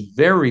reproduce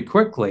very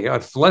quickly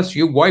unless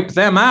you wipe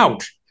them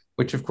out,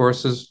 which of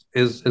course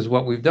is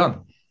what we've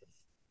done.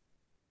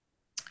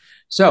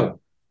 So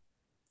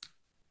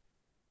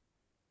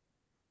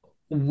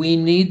we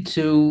need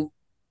to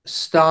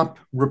stop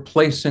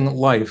replacing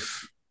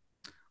life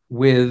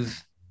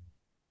with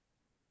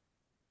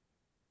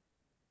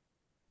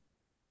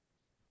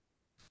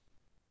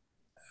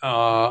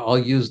I'll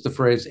use the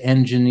phrase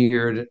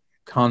engineered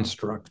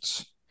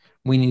constructs.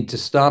 We need to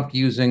stop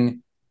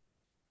using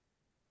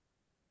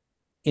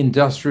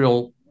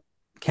industrial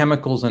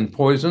chemicals and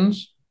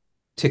poisons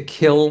to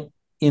kill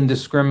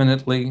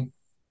indiscriminately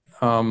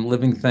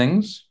living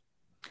things.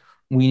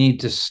 We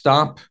need to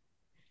stop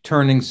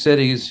turning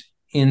cities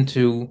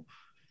into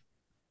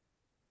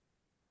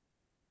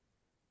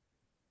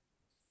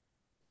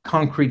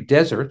concrete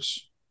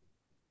deserts.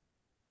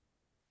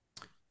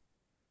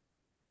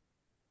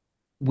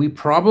 We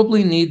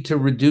probably need to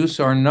reduce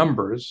our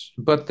numbers,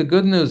 but the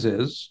good news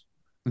is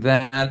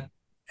that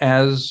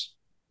as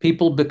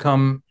people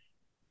become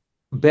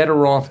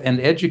better off and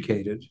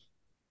educated,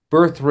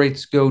 birth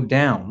rates go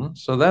down.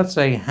 So that's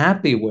a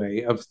happy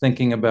way of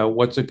thinking about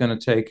what's it going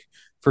to take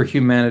for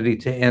humanity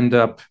to end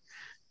up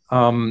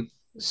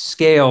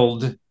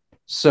scaled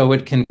so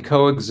it can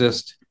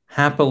coexist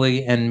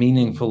happily and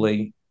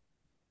meaningfully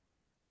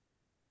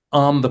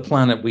on the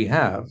planet we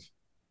have.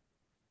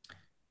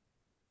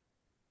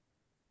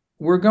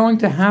 We're going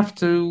to have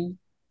to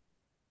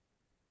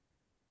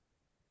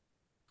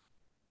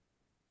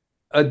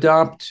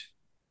adopt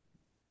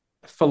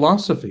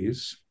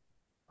philosophies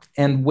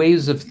and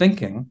ways of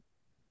thinking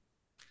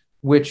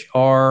which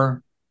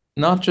are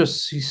not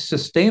just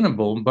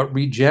sustainable, but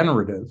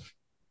regenerative.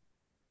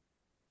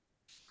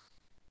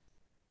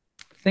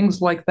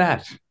 Things like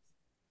that.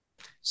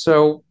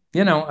 So,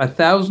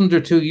 1,000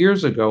 or 2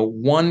 years ago,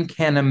 one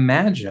can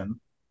imagine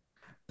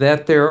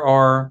that there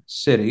are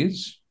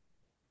cities,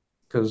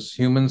 because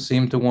humans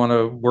seem to want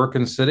to work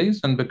in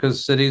cities, and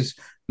because cities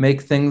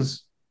make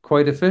things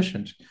quite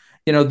efficient.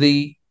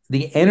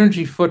 The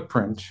energy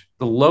footprint,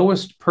 the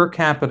lowest per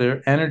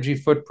capita energy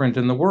footprint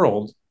in the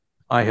world,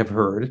 I have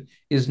heard,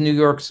 is New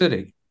York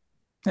City,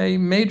 a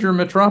major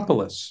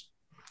metropolis.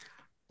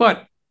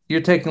 But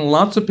you're taking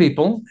lots of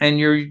people and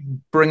you're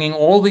bringing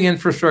all the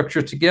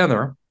infrastructure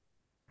together,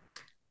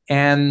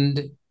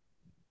 and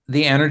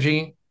the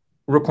energy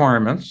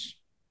requirements,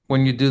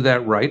 when you do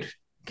that right,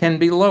 can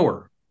be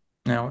lower.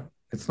 Now,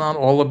 it's not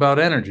all about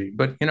energy,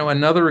 but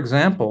another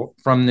example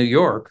from New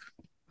York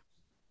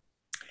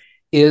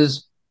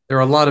is there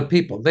are a lot of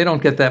people. They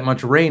don't get that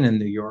much rain in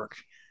New York.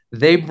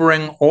 They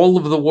bring all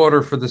of the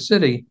water for the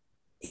city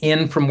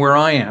in from where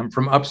I am,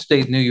 from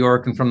upstate New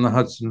York and from the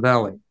Hudson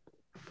Valley.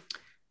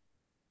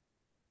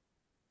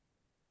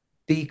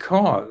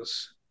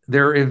 Because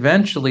there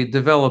eventually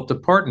developed a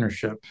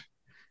partnership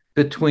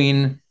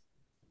between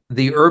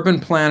the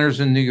urban planners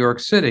in New York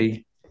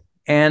City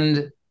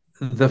and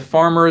the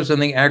farmers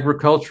and the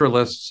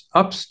agriculturalists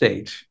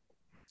upstate.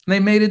 They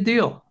made a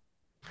deal.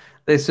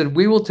 They said,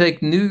 we will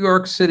take New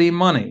York City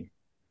money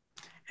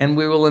and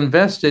we will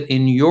invest it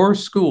in your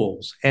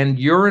schools and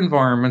your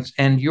environments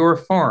and your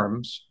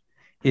farms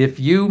if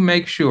you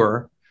make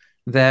sure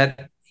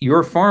that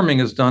your farming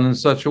is done in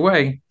such a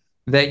way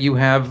that you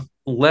have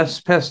less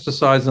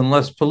pesticides and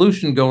less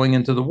pollution going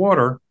into the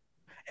water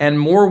and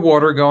more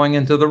water going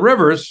into the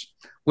rivers,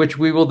 which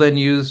we will then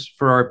use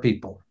for our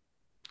people,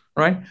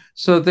 right?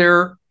 So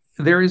there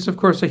is, of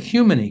course, a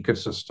human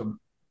ecosystem.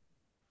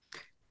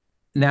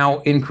 Now,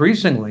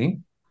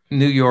 increasingly,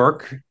 New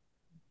York,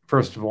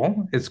 first of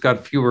all, it's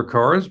got fewer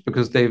cars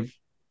because they've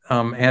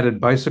added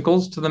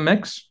bicycles to the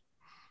mix.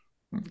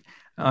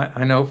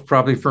 I know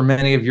probably for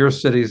many of your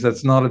cities,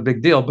 that's not a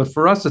big deal, but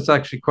for us, it's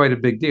actually quite a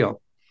big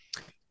deal.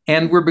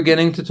 And we're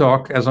beginning to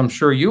talk, as I'm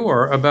sure you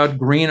are, about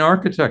green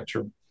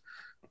architecture.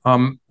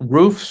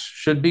 Roofs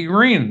should be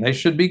green. They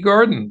should be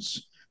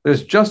gardens.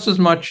 There's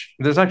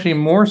actually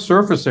more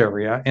surface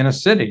area in a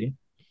city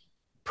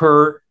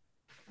per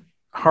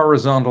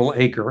horizontal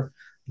acre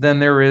than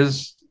there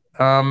is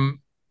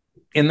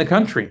in the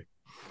country,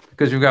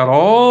 because you've got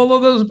all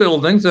of those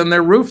buildings and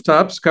their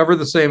rooftops cover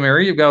the same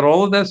area. You've got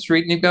all of that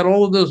street and you've got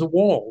all of those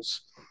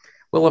walls.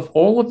 Well, if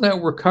all of that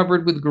were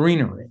covered with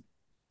greenery,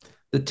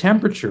 the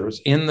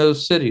temperatures in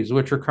those cities,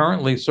 which are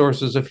currently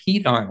sources of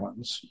heat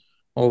islands,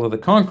 all of the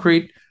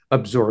concrete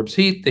absorbs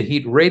heat, the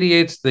heat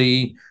radiates,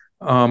 the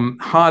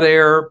hot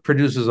air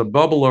produces a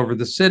bubble over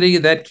the city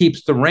that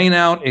keeps the rain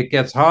out. It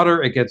gets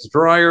hotter, it gets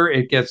drier,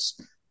 it gets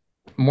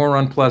more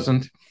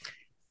unpleasant.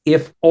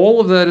 If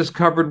all of that is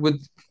covered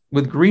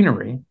with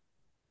greenery,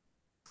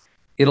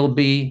 it'll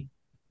be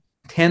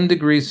 10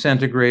 degrees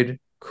centigrade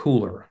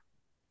cooler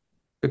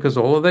because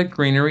all of that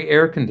greenery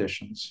air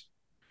conditions.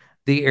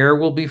 The air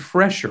will be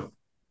fresher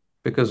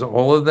because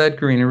all of that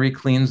greenery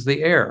cleans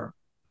the air.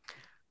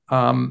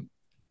 The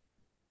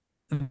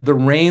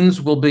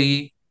rains will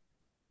be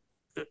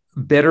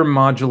better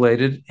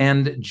modulated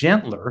and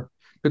gentler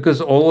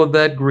because all of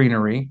that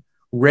greenery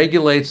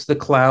regulates the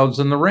clouds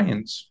and the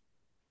rains.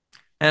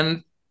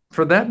 And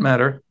for that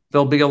matter,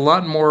 there'll be a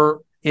lot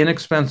more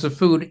inexpensive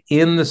food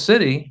in the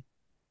city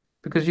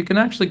because you can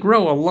actually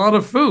grow a lot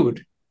of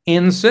food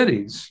in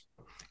cities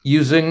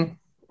using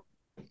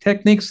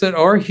techniques that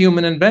are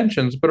human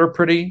inventions, but are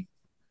pretty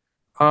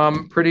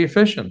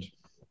efficient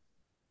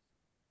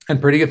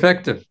and pretty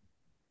effective.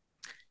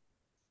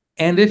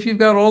 And if you've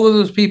got all of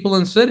those people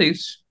in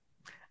cities,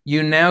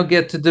 you now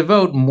get to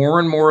devote more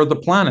and more of the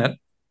planet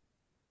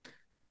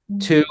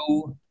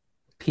to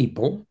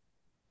people,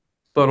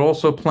 but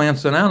also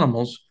plants and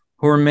animals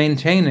who are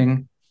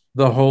maintaining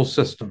the whole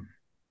system.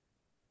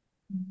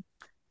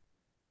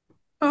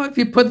 If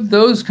you put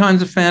those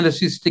kinds of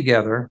fantasies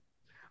together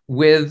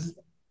with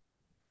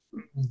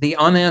the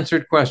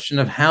unanswered question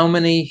of how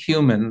many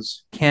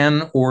humans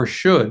can or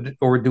should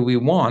or do we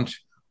want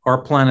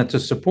our planet to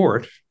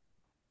support,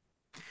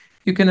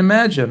 you can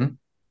imagine,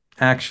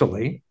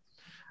 actually,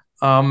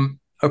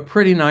 a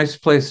pretty nice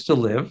place to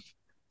live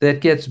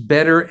that gets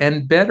better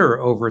and better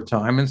over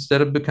time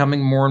instead of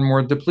becoming more and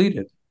more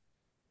depleted.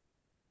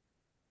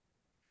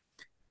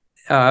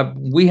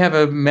 We have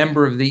a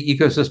member of the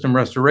Ecosystem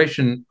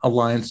Restoration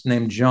Alliance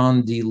named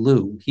John D.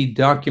 Liu. He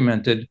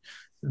documented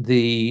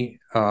the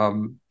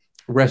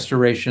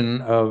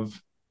restoration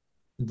of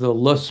the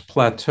Lus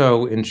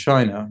Plateau in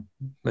China,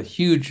 a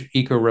huge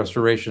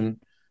eco-restoration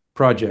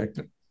project,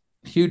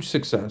 huge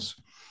success.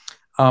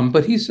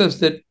 But he says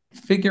that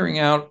figuring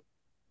out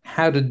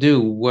how to do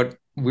what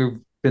we've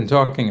been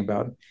talking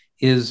about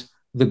is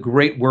the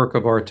great work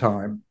of our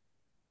time.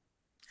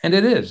 And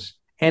it is.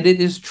 And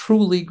it is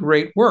truly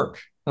great work,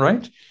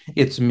 right?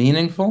 It's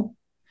meaningful.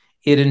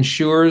 It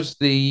ensures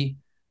the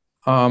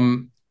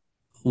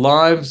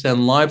lives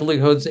and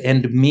livelihoods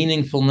and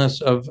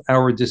meaningfulness of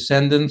our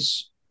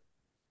descendants,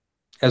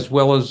 as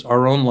well as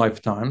our own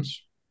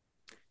lifetimes.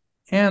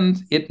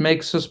 And it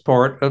makes us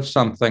part of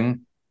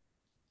something,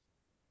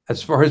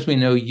 as far as we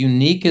know,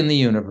 unique in the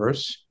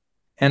universe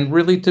and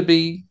really to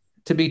be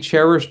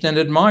cherished and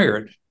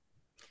admired.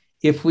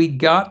 If we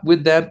got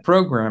with that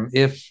program,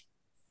 if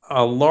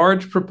a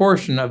large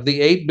proportion of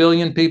the 8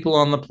 billion people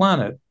on the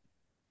planet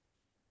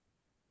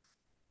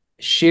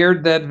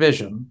shared that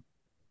vision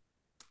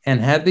and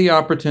had the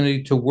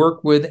opportunity to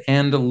work with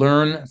and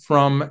learn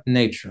from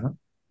nature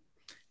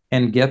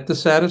and get the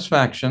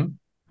satisfaction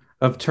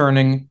of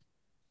turning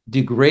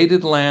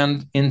degraded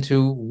land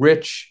into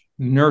rich,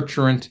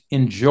 nurturant,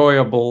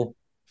 enjoyable,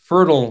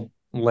 fertile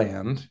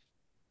land,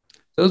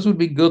 those would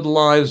be good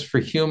lives for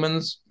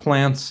humans,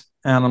 plants,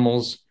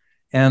 animals,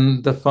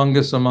 and the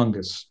fungus among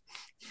us.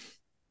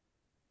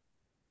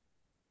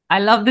 I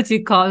love that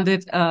you called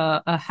it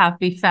a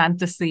happy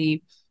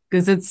fantasy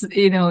because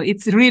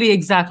it's really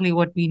exactly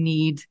what we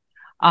need.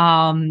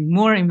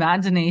 More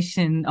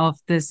imagination of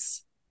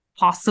this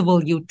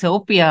possible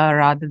utopia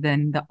rather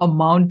than the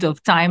amount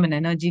of time and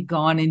energy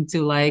gone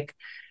into like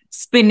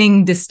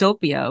spinning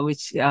dystopia,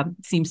 which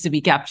seems to be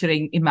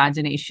capturing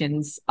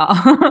imaginations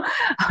a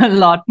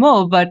lot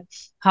more. But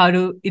how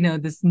do,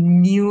 this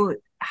new,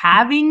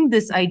 having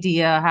this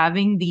idea,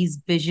 having these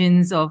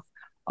visions of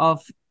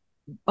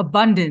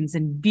abundance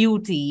and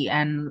beauty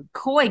and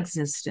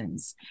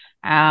coexistence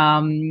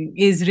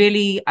is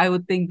really, I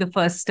would think, the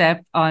first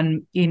step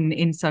on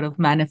in sort of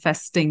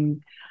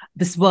manifesting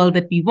this world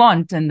that we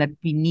want and that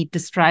we need to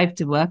strive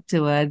to work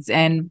towards.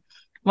 And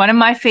one of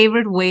my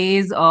favorite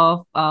ways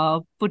of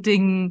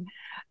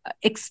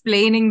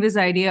explaining this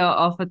idea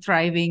of a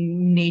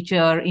thriving,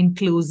 nature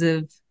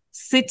inclusive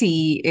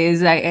city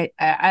is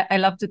I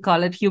love to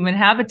call it human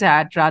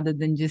habitat rather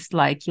than just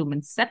like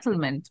human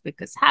settlement,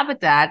 because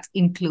habitat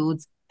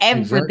includes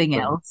everything Exactly.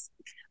 else,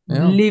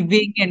 Yeah.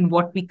 living and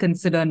what we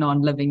consider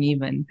non-living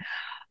even.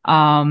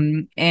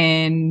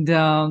 And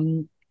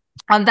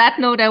On that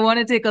note, I want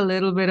to take a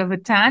little bit of a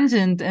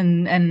tangent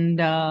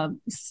and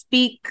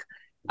speak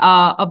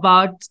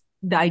about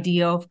the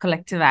idea of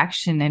collective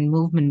action and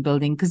movement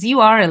building, because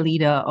you are a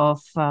leader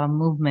of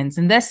movements,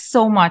 and there's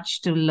so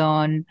much to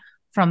learn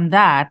from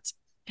that.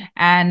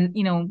 And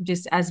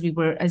just as you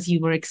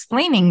were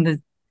explaining,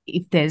 that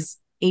if there's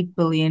 8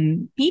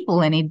 billion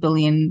people and 8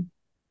 billion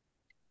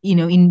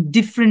in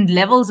different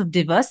levels of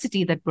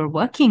diversity that we're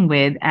working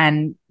with,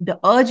 and the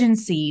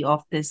urgency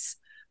of this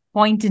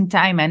point in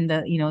time, and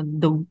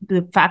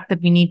the fact that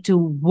we need to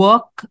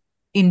work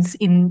in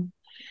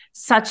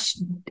such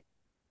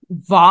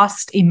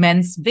vast,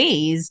 immense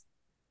ways,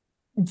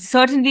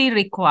 certainly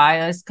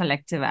requires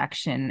collective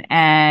action.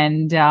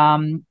 And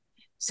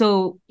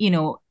so,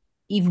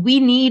 if we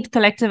need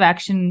collective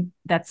action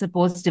that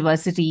supports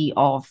diversity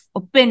of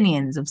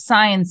opinions, of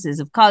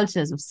sciences, of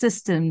cultures, of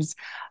systems,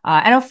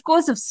 and of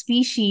course, of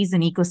species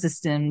and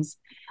ecosystems,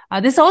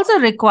 this also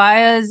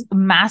requires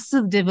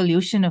massive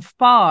devolution of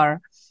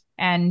power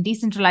and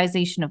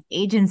decentralization of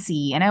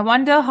agency. And I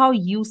wonder how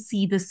you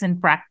see this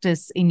in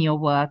practice in your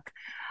work.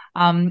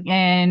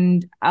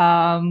 And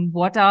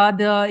what are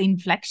the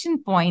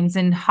inflection points,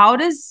 and how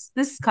does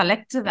this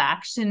collective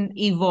action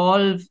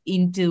evolve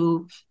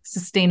into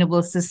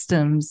sustainable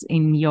systems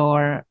in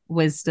your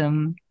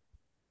wisdom?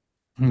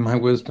 My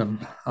wisdom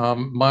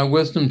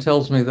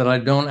tells me that I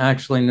don't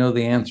actually know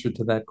the answer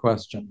to that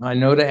question. I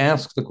know to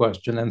ask the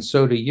question, and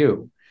so do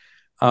you.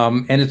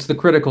 And it's the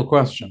critical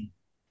question.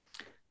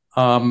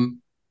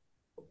 Um,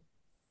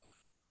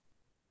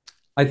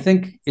 I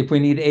think if we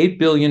need 8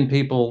 billion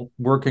people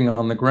working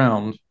on the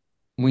ground,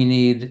 we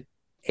need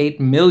 8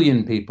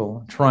 million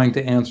people trying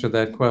to answer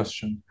that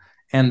question.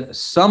 And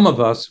some of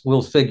us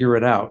will figure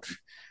it out.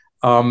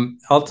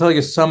 I'll tell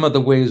you some of the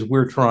ways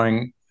we're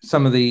trying,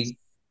 some of the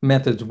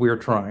methods we're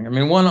trying. I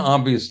mean, one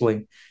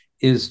obviously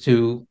is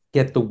to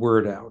get the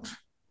word out,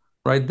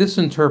 right? This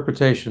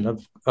interpretation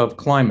of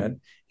climate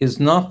is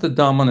not the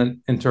dominant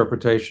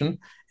interpretation,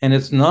 and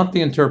it's not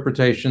the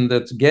interpretation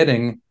that's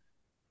getting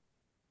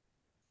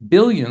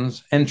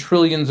billions and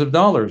trillions of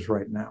dollars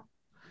right now.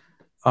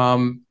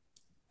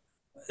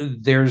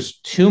 There's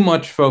too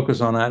much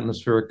focus on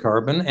atmospheric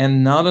carbon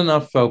and not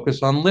enough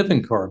focus on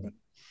living carbon.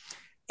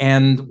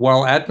 And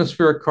while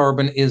atmospheric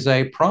carbon is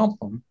a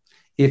problem,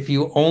 if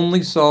you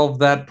only solve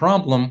that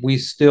problem, we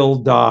still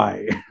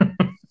die.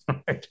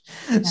 Right?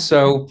 Yeah.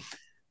 So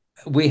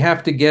we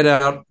have to get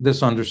out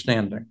this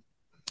understanding.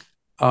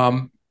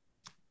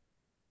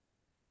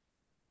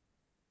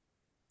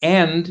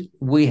 And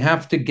we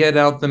have to get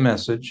out the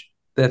message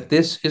that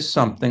this is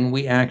something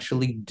we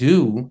actually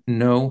do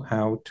know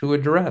how to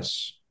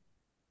address.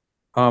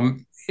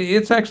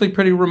 It's actually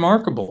pretty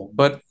remarkable.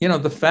 But,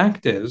 the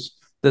fact is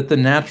that the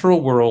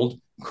natural world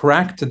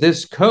cracked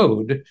this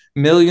code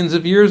millions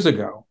of years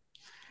ago.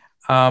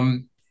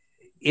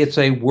 It's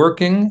a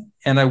working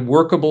and a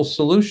workable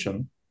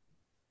solution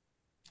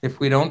if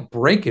we don't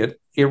break it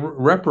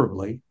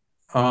irreparably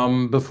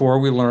before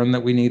we learn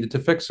that we needed to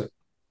fix it.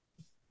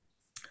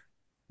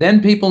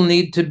 Then people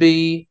need to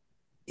be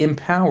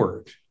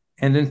empowered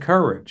and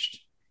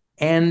encouraged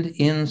and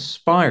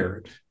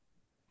inspired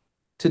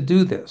to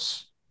do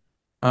this.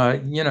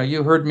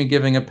 You heard me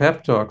giving a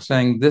pep talk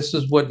saying this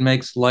is what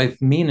makes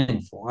life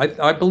meaningful.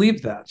 I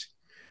believe that.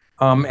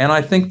 And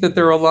I think that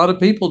there are a lot of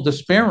people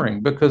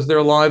despairing because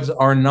their lives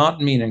are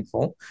not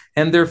meaningful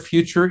and their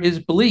future is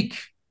bleak.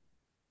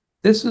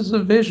 This is a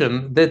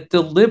vision that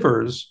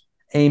delivers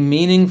a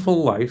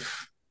meaningful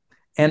life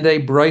and a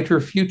brighter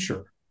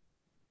future.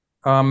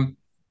 Um,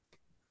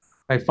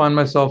 I find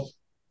myself,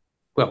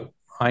 well,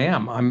 I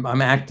am.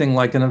 I'm acting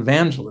like an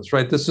evangelist,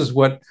 right? This is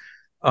what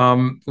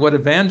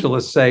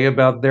evangelists say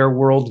about their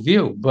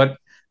worldview. But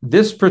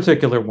this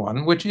particular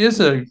one, which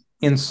is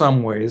in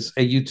some ways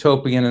a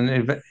utopian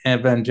and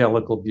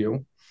evangelical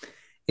view,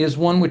 is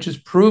one which is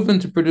proven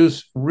to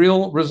produce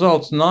real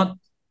results, not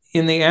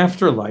in the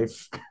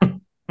afterlife,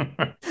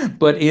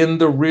 but in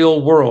the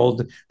real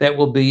world that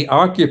will be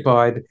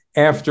occupied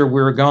after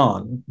we're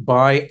gone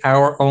by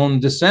our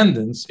own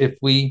descendants if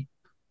we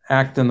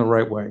act in the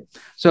right way.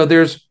 So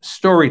there's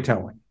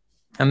storytelling,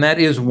 and that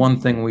is one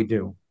thing we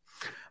do.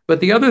 But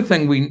the other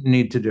thing we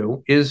need to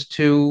do is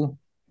to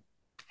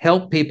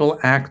help people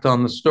act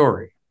on the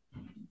story.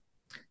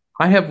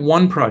 I have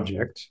one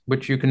project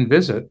which you can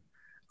visit.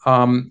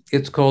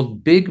 It's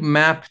called Big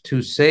Map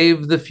to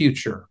Save the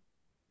Future.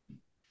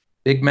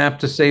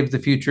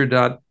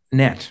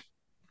 bigmaptosavethefuture.net.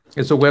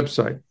 It's a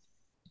website.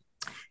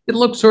 It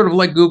looks sort of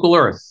like Google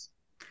Earth,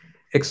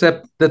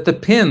 except that the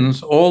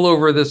pins all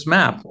over this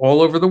map,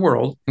 all over the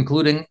world,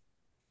 including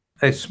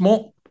a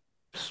small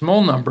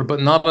number,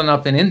 but not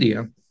enough in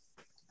India,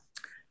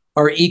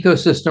 are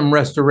ecosystem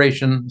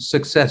restoration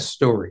success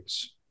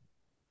stories,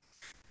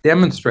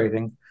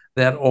 demonstrating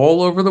that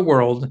all over the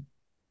world,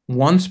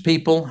 once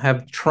people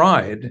have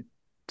tried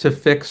to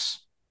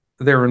fix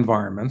their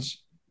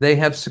environments, they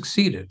have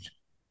succeeded.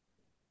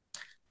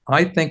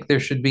 I think there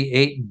should be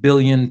 8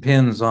 billion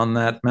pins on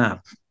that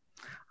map.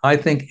 I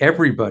think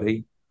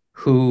everybody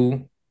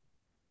who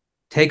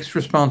takes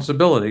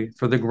responsibility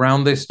for the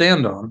ground they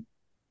stand on,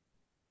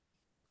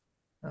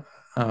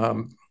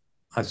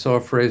 I saw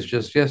a phrase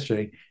just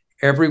yesterday,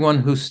 everyone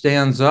who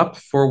stands up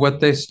for what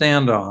they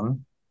stand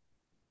on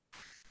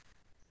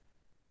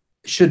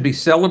should be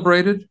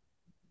celebrated,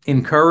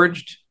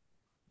 encouraged,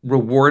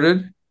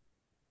 rewarded,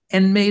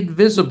 and made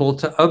visible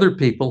to other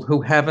people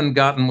who haven't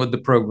gotten with the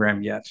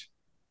program yet.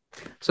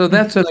 So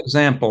that's an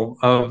example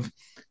of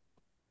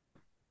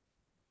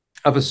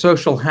a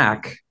social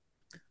hack,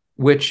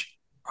 which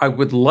I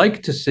would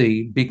like to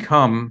see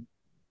become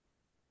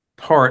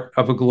part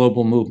of a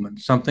global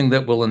movement, something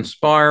that will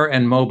inspire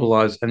and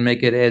mobilize and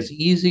make it as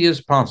easy as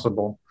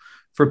possible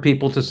for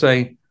people to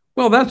say,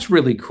 well, that's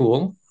really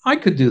cool. I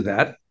could do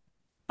that.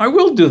 I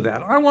will do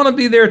that. I want to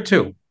be there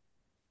too.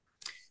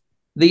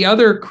 The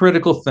other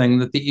critical thing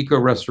that the Eco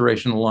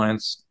Restoration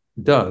Alliance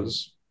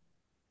does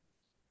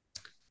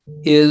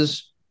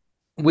is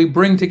we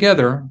bring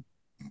together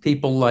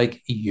people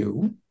like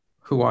you,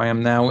 who I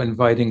am now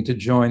inviting to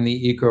join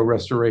the Eco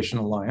Restoration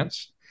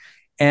Alliance,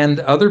 and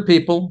other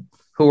people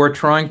who are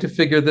trying to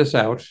figure this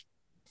out.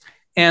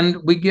 And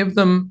we give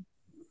them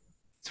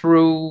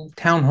through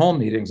town hall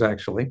meetings,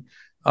 actually.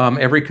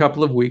 Every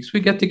couple of weeks, we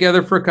get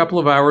together for a couple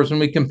of hours and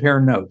we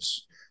compare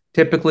notes.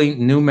 Typically,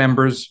 new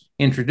members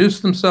introduce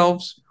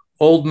themselves.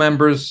 Old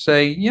members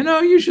say, you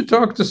know, you should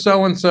talk to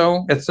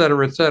so-and-so, et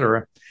cetera, et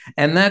cetera.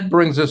 And that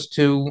brings us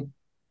to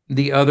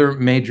the other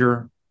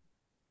major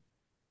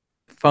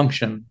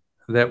function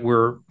that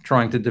we're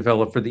trying to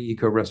develop for the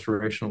Eco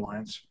Restoration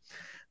Alliance.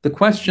 The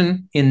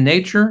question in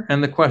nature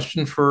and the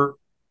question for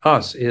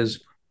us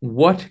is,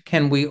 what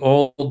can we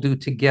all do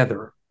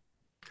together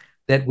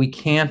that we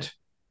can't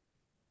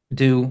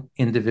do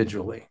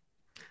individually?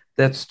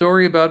 That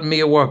story about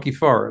Miyawaki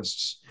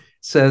forests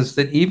says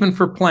that even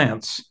for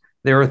plants,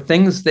 there are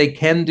things they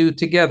can do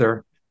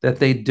together that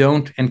they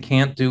don't and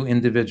can't do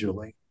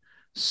individually.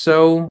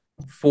 So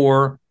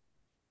for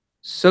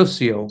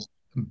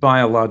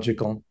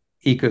socio-biological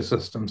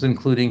ecosystems,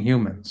 including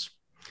humans.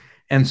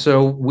 And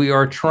so we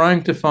are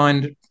trying to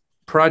find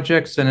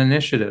projects and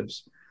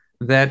initiatives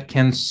that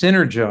can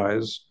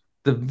synergize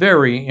the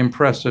very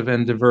impressive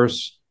and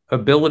diverse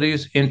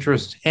abilities,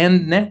 interests,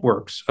 and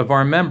networks of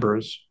our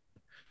members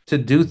to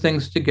do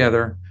things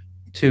together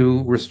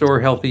to restore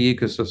healthy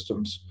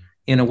ecosystems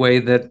in a way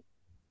that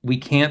we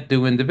can't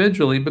do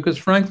individually, because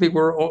frankly,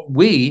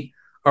 we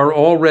are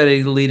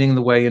already leading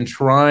the way and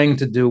trying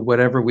to do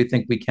whatever we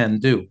think we can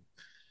do.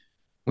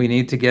 We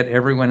need to get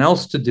everyone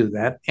else to do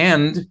that,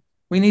 and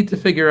we need to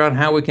figure out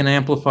how we can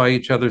amplify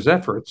each other's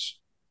efforts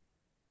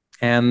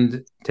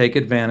and take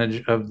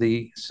advantage of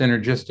the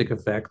synergistic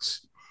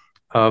effects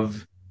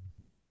of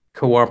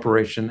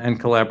cooperation and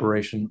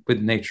collaboration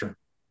with nature.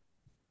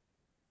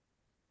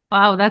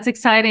 Wow, that's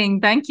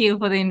exciting. Thank you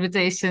for the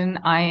invitation.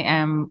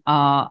 I'm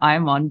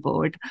on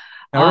board.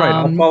 All right,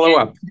 I'll follow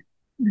up.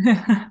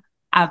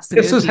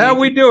 Absolutely. This is how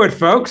we do it,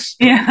 folks.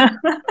 Yeah.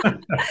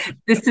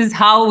 This is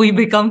how we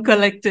become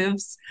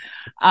collectives.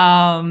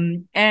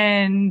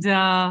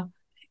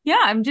 Yeah,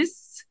 I'm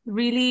just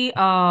really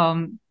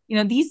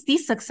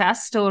these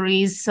success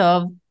stories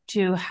serve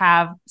to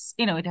have,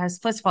 it has,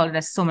 first of all, it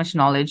has so much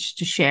knowledge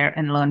to share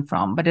and learn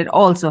from, but it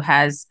also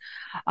has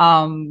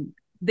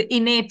the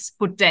innate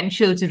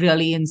potential to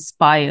really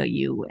inspire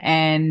you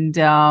and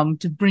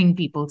to bring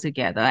people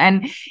together.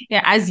 And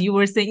yeah, as you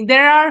were saying,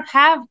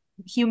 have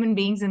human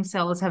beings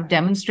themselves have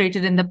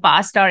demonstrated in the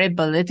past our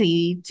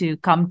ability to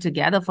come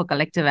together for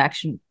collective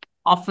action.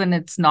 Often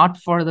it's not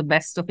for the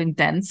best of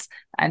intents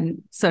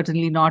and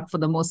certainly not for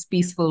the most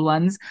peaceful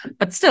ones,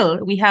 but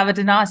still we have it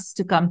in us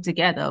to come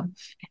together.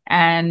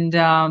 And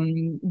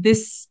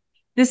this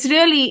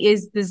really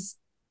is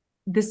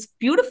this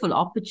beautiful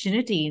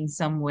opportunity in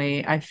some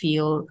way, I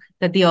feel,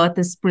 that the earth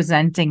is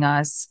presenting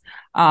us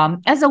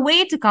as a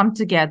way to come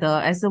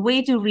together, as a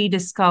way to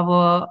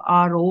rediscover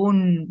our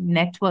own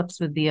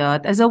networks with the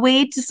earth, as a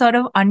way to sort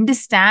of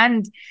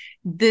understand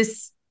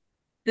this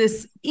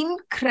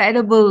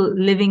incredible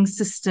living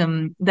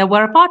system that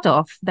we're a part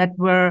of, that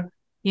we're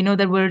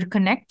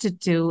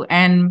connected to.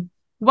 And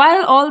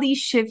while all these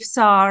shifts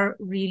are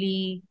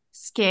really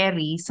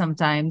scary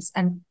sometimes,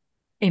 and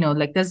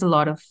like there's a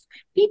lot of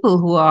people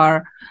who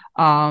are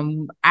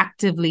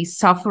actively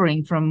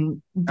suffering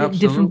from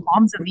different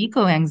forms of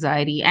eco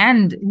anxiety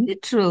and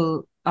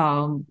literal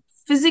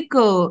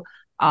physical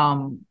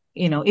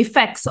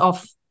effects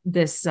of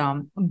this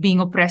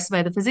being oppressed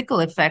by the physical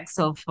effects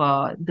of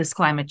this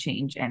climate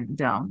change and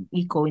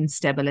eco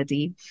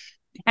instability.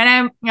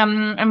 And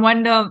I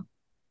wonder,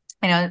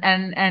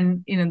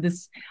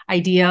 this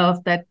idea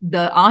of that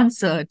the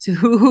answer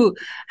to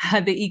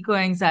the eco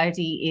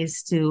anxiety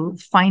is to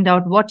find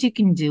out what you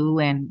can do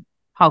and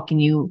how can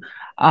you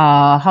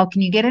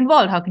get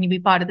involved, how can you be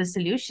part of the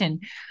solution.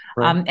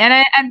 Right.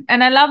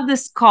 And I love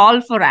this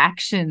call for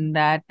action,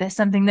 that there's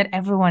something that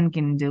everyone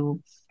can do.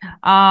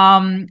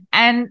 And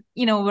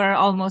we're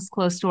almost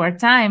close to our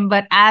time,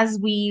 but as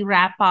we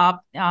wrap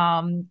up,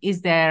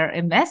 is there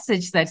a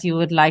message that you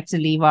would like to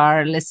leave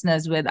our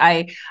listeners with?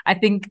 I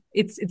think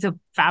it's a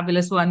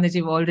fabulous one that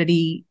you've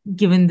already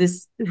given,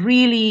 this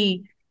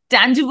really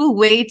tangible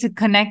way to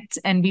connect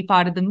and be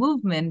part of the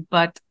movement,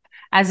 but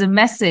as a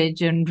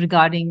message and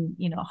regarding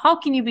how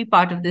can you be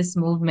part of this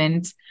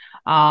movement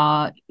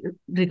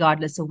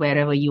regardless of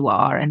wherever you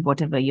are and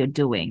whatever you're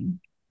doing.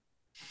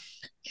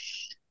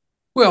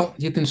 Well,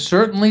 you can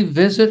certainly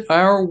visit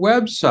our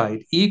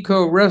website,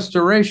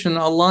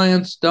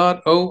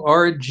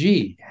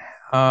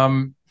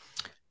 ecorestorationalliance.org.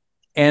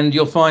 And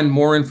you'll find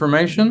more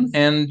information,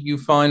 and you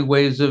find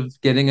ways of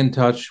getting in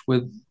touch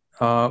with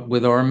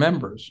our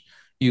members.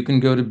 You can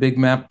go to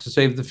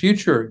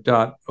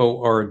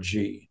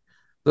bigmaptosavethefuture.org.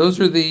 Those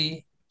are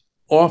the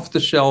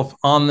off-the-shelf,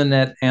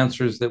 on-the-net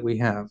answers that we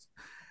have.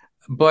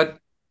 But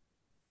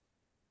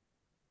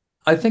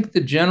I think the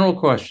general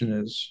question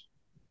is,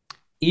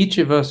 each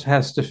of us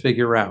has to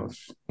figure out,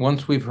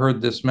 once we've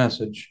heard this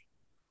message,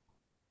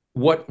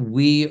 what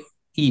we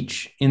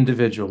each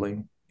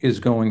individually is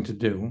going to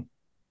do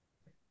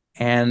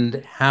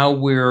and how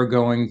we're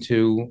going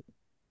to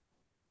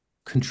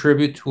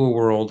contribute to a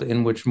world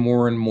in which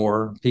more and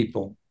more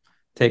people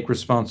take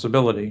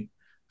responsibility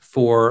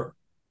for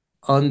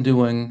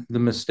undoing the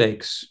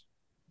mistakes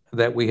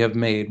that we have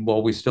made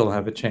while we still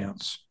have a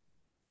chance.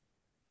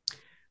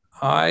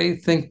 I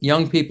think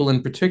young people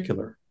in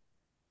particular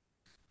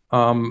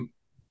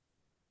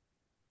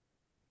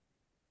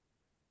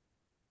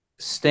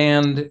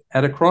stand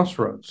at a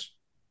crossroads.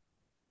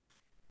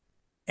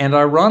 And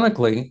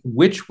ironically,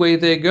 which way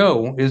they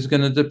go is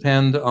going to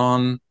depend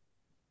on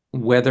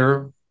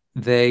whether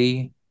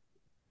they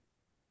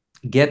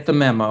get the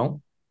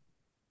memo,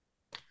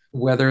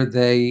 whether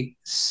they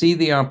see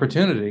the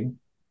opportunity,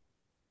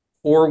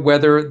 or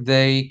whether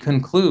they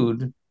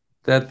conclude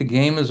that the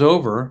game is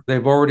over,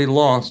 they've already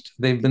lost,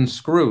 they've been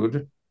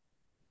screwed,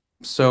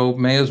 so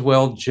may as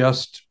well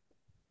just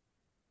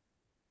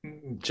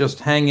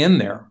hang in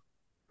there.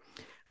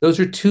 Those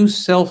are two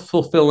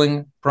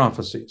self-fulfilling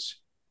prophecies.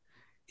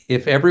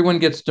 If everyone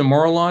gets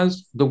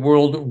demoralized, the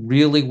world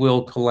really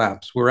will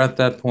collapse. We're at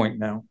that point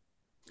now.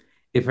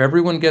 If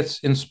everyone gets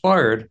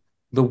inspired,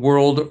 the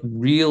world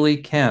really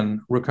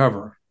can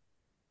recover.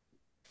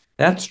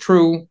 That's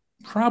true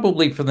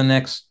probably for the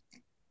next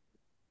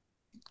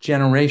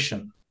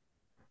generation,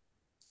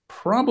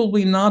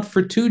 probably not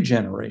for 2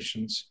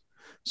 generations.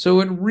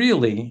 So it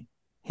really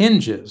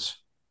hinges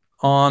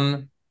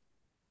on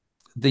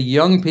the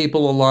young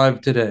people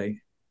alive today.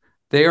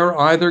 They are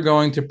either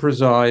going to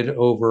preside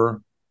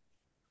over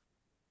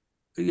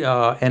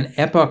an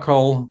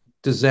epochal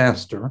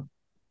disaster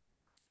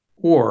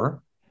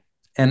or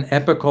an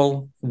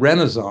epochal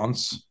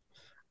renaissance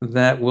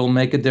that will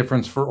make a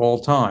difference for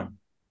all time.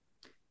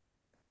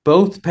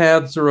 Both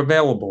paths are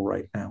available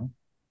right now,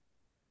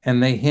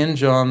 and they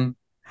hinge on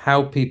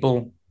how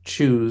people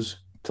choose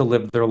to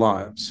live their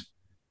lives.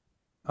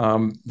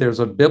 There's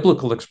a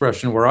biblical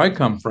expression where I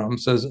come from,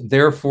 says,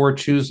 therefore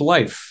choose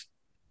life.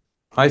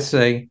 I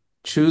say,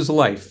 choose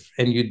life,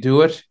 and you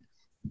do it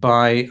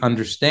by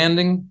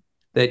understanding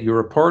that you're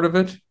a part of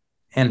it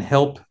and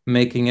help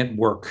making it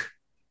work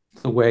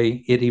the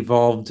way it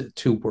evolved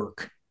to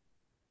work.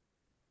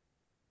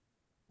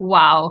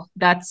 Wow,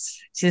 that's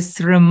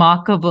just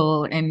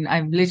remarkable. And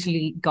I've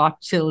literally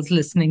got chills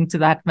listening to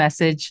that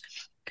message.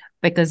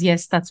 because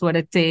yes, that's what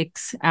it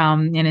takes.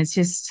 And it's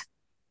just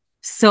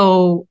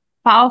so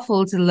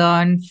powerful to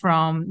learn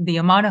from the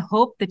amount of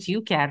hope that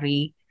you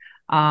carry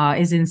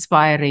is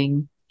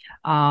inspiring,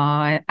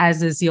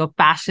 as is your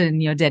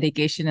passion, your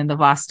dedication, and the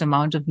vast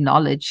amount of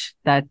knowledge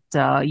that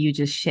you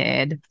just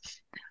shared.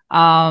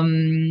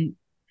 Um,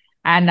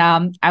 and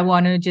I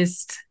want to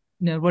just,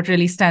 what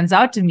really stands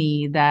out to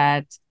me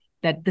that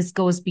this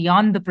goes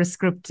beyond the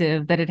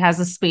prescriptive, that it has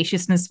a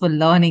spaciousness for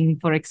learning,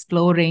 for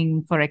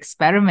exploring, for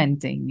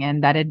experimenting,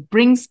 and that it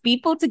brings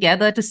people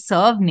together to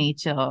serve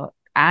nature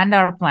and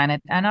our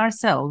planet and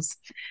ourselves.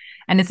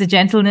 And it's a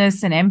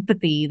gentleness and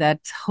empathy that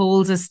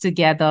holds us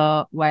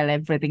together while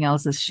everything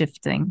else is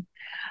shifting.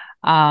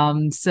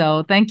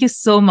 So thank you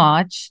so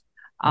much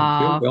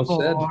Thank you. Well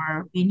said.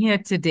 for being here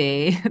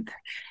today.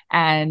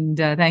 And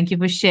thank you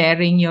for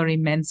sharing your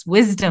immense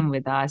wisdom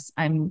with us.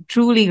 I'm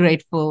truly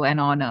grateful and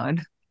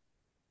honored.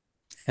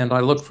 And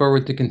I look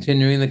forward to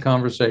continuing the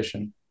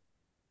conversation.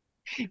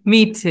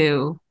 Me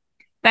too.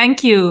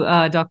 Thank you,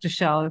 Dr.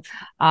 Schull.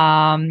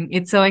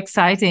 It's so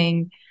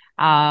exciting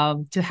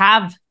to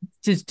have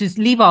to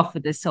leave off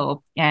with this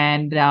hope.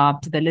 And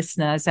to the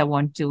listeners, I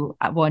want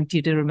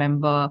you to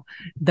remember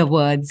the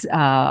words,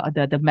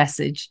 the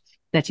message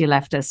that you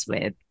left us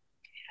with.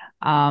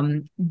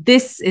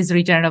 This is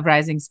Regenerative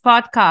Rising's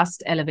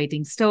podcast,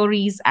 Elevating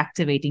Stories,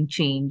 Activating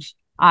Change.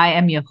 I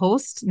am your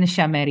host,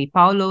 Nisha Mary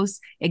Paulos,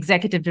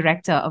 Executive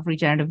Director of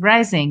Regenerative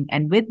Rising,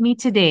 and with me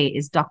today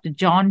is Dr.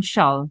 Jon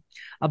Schull,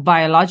 a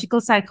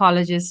biological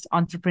psychologist,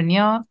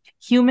 entrepreneur,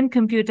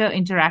 human-computer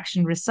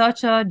interaction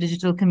researcher,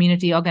 digital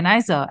community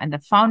organizer, and the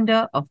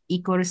founder of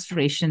Eco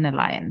Restoration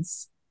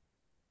Alliance.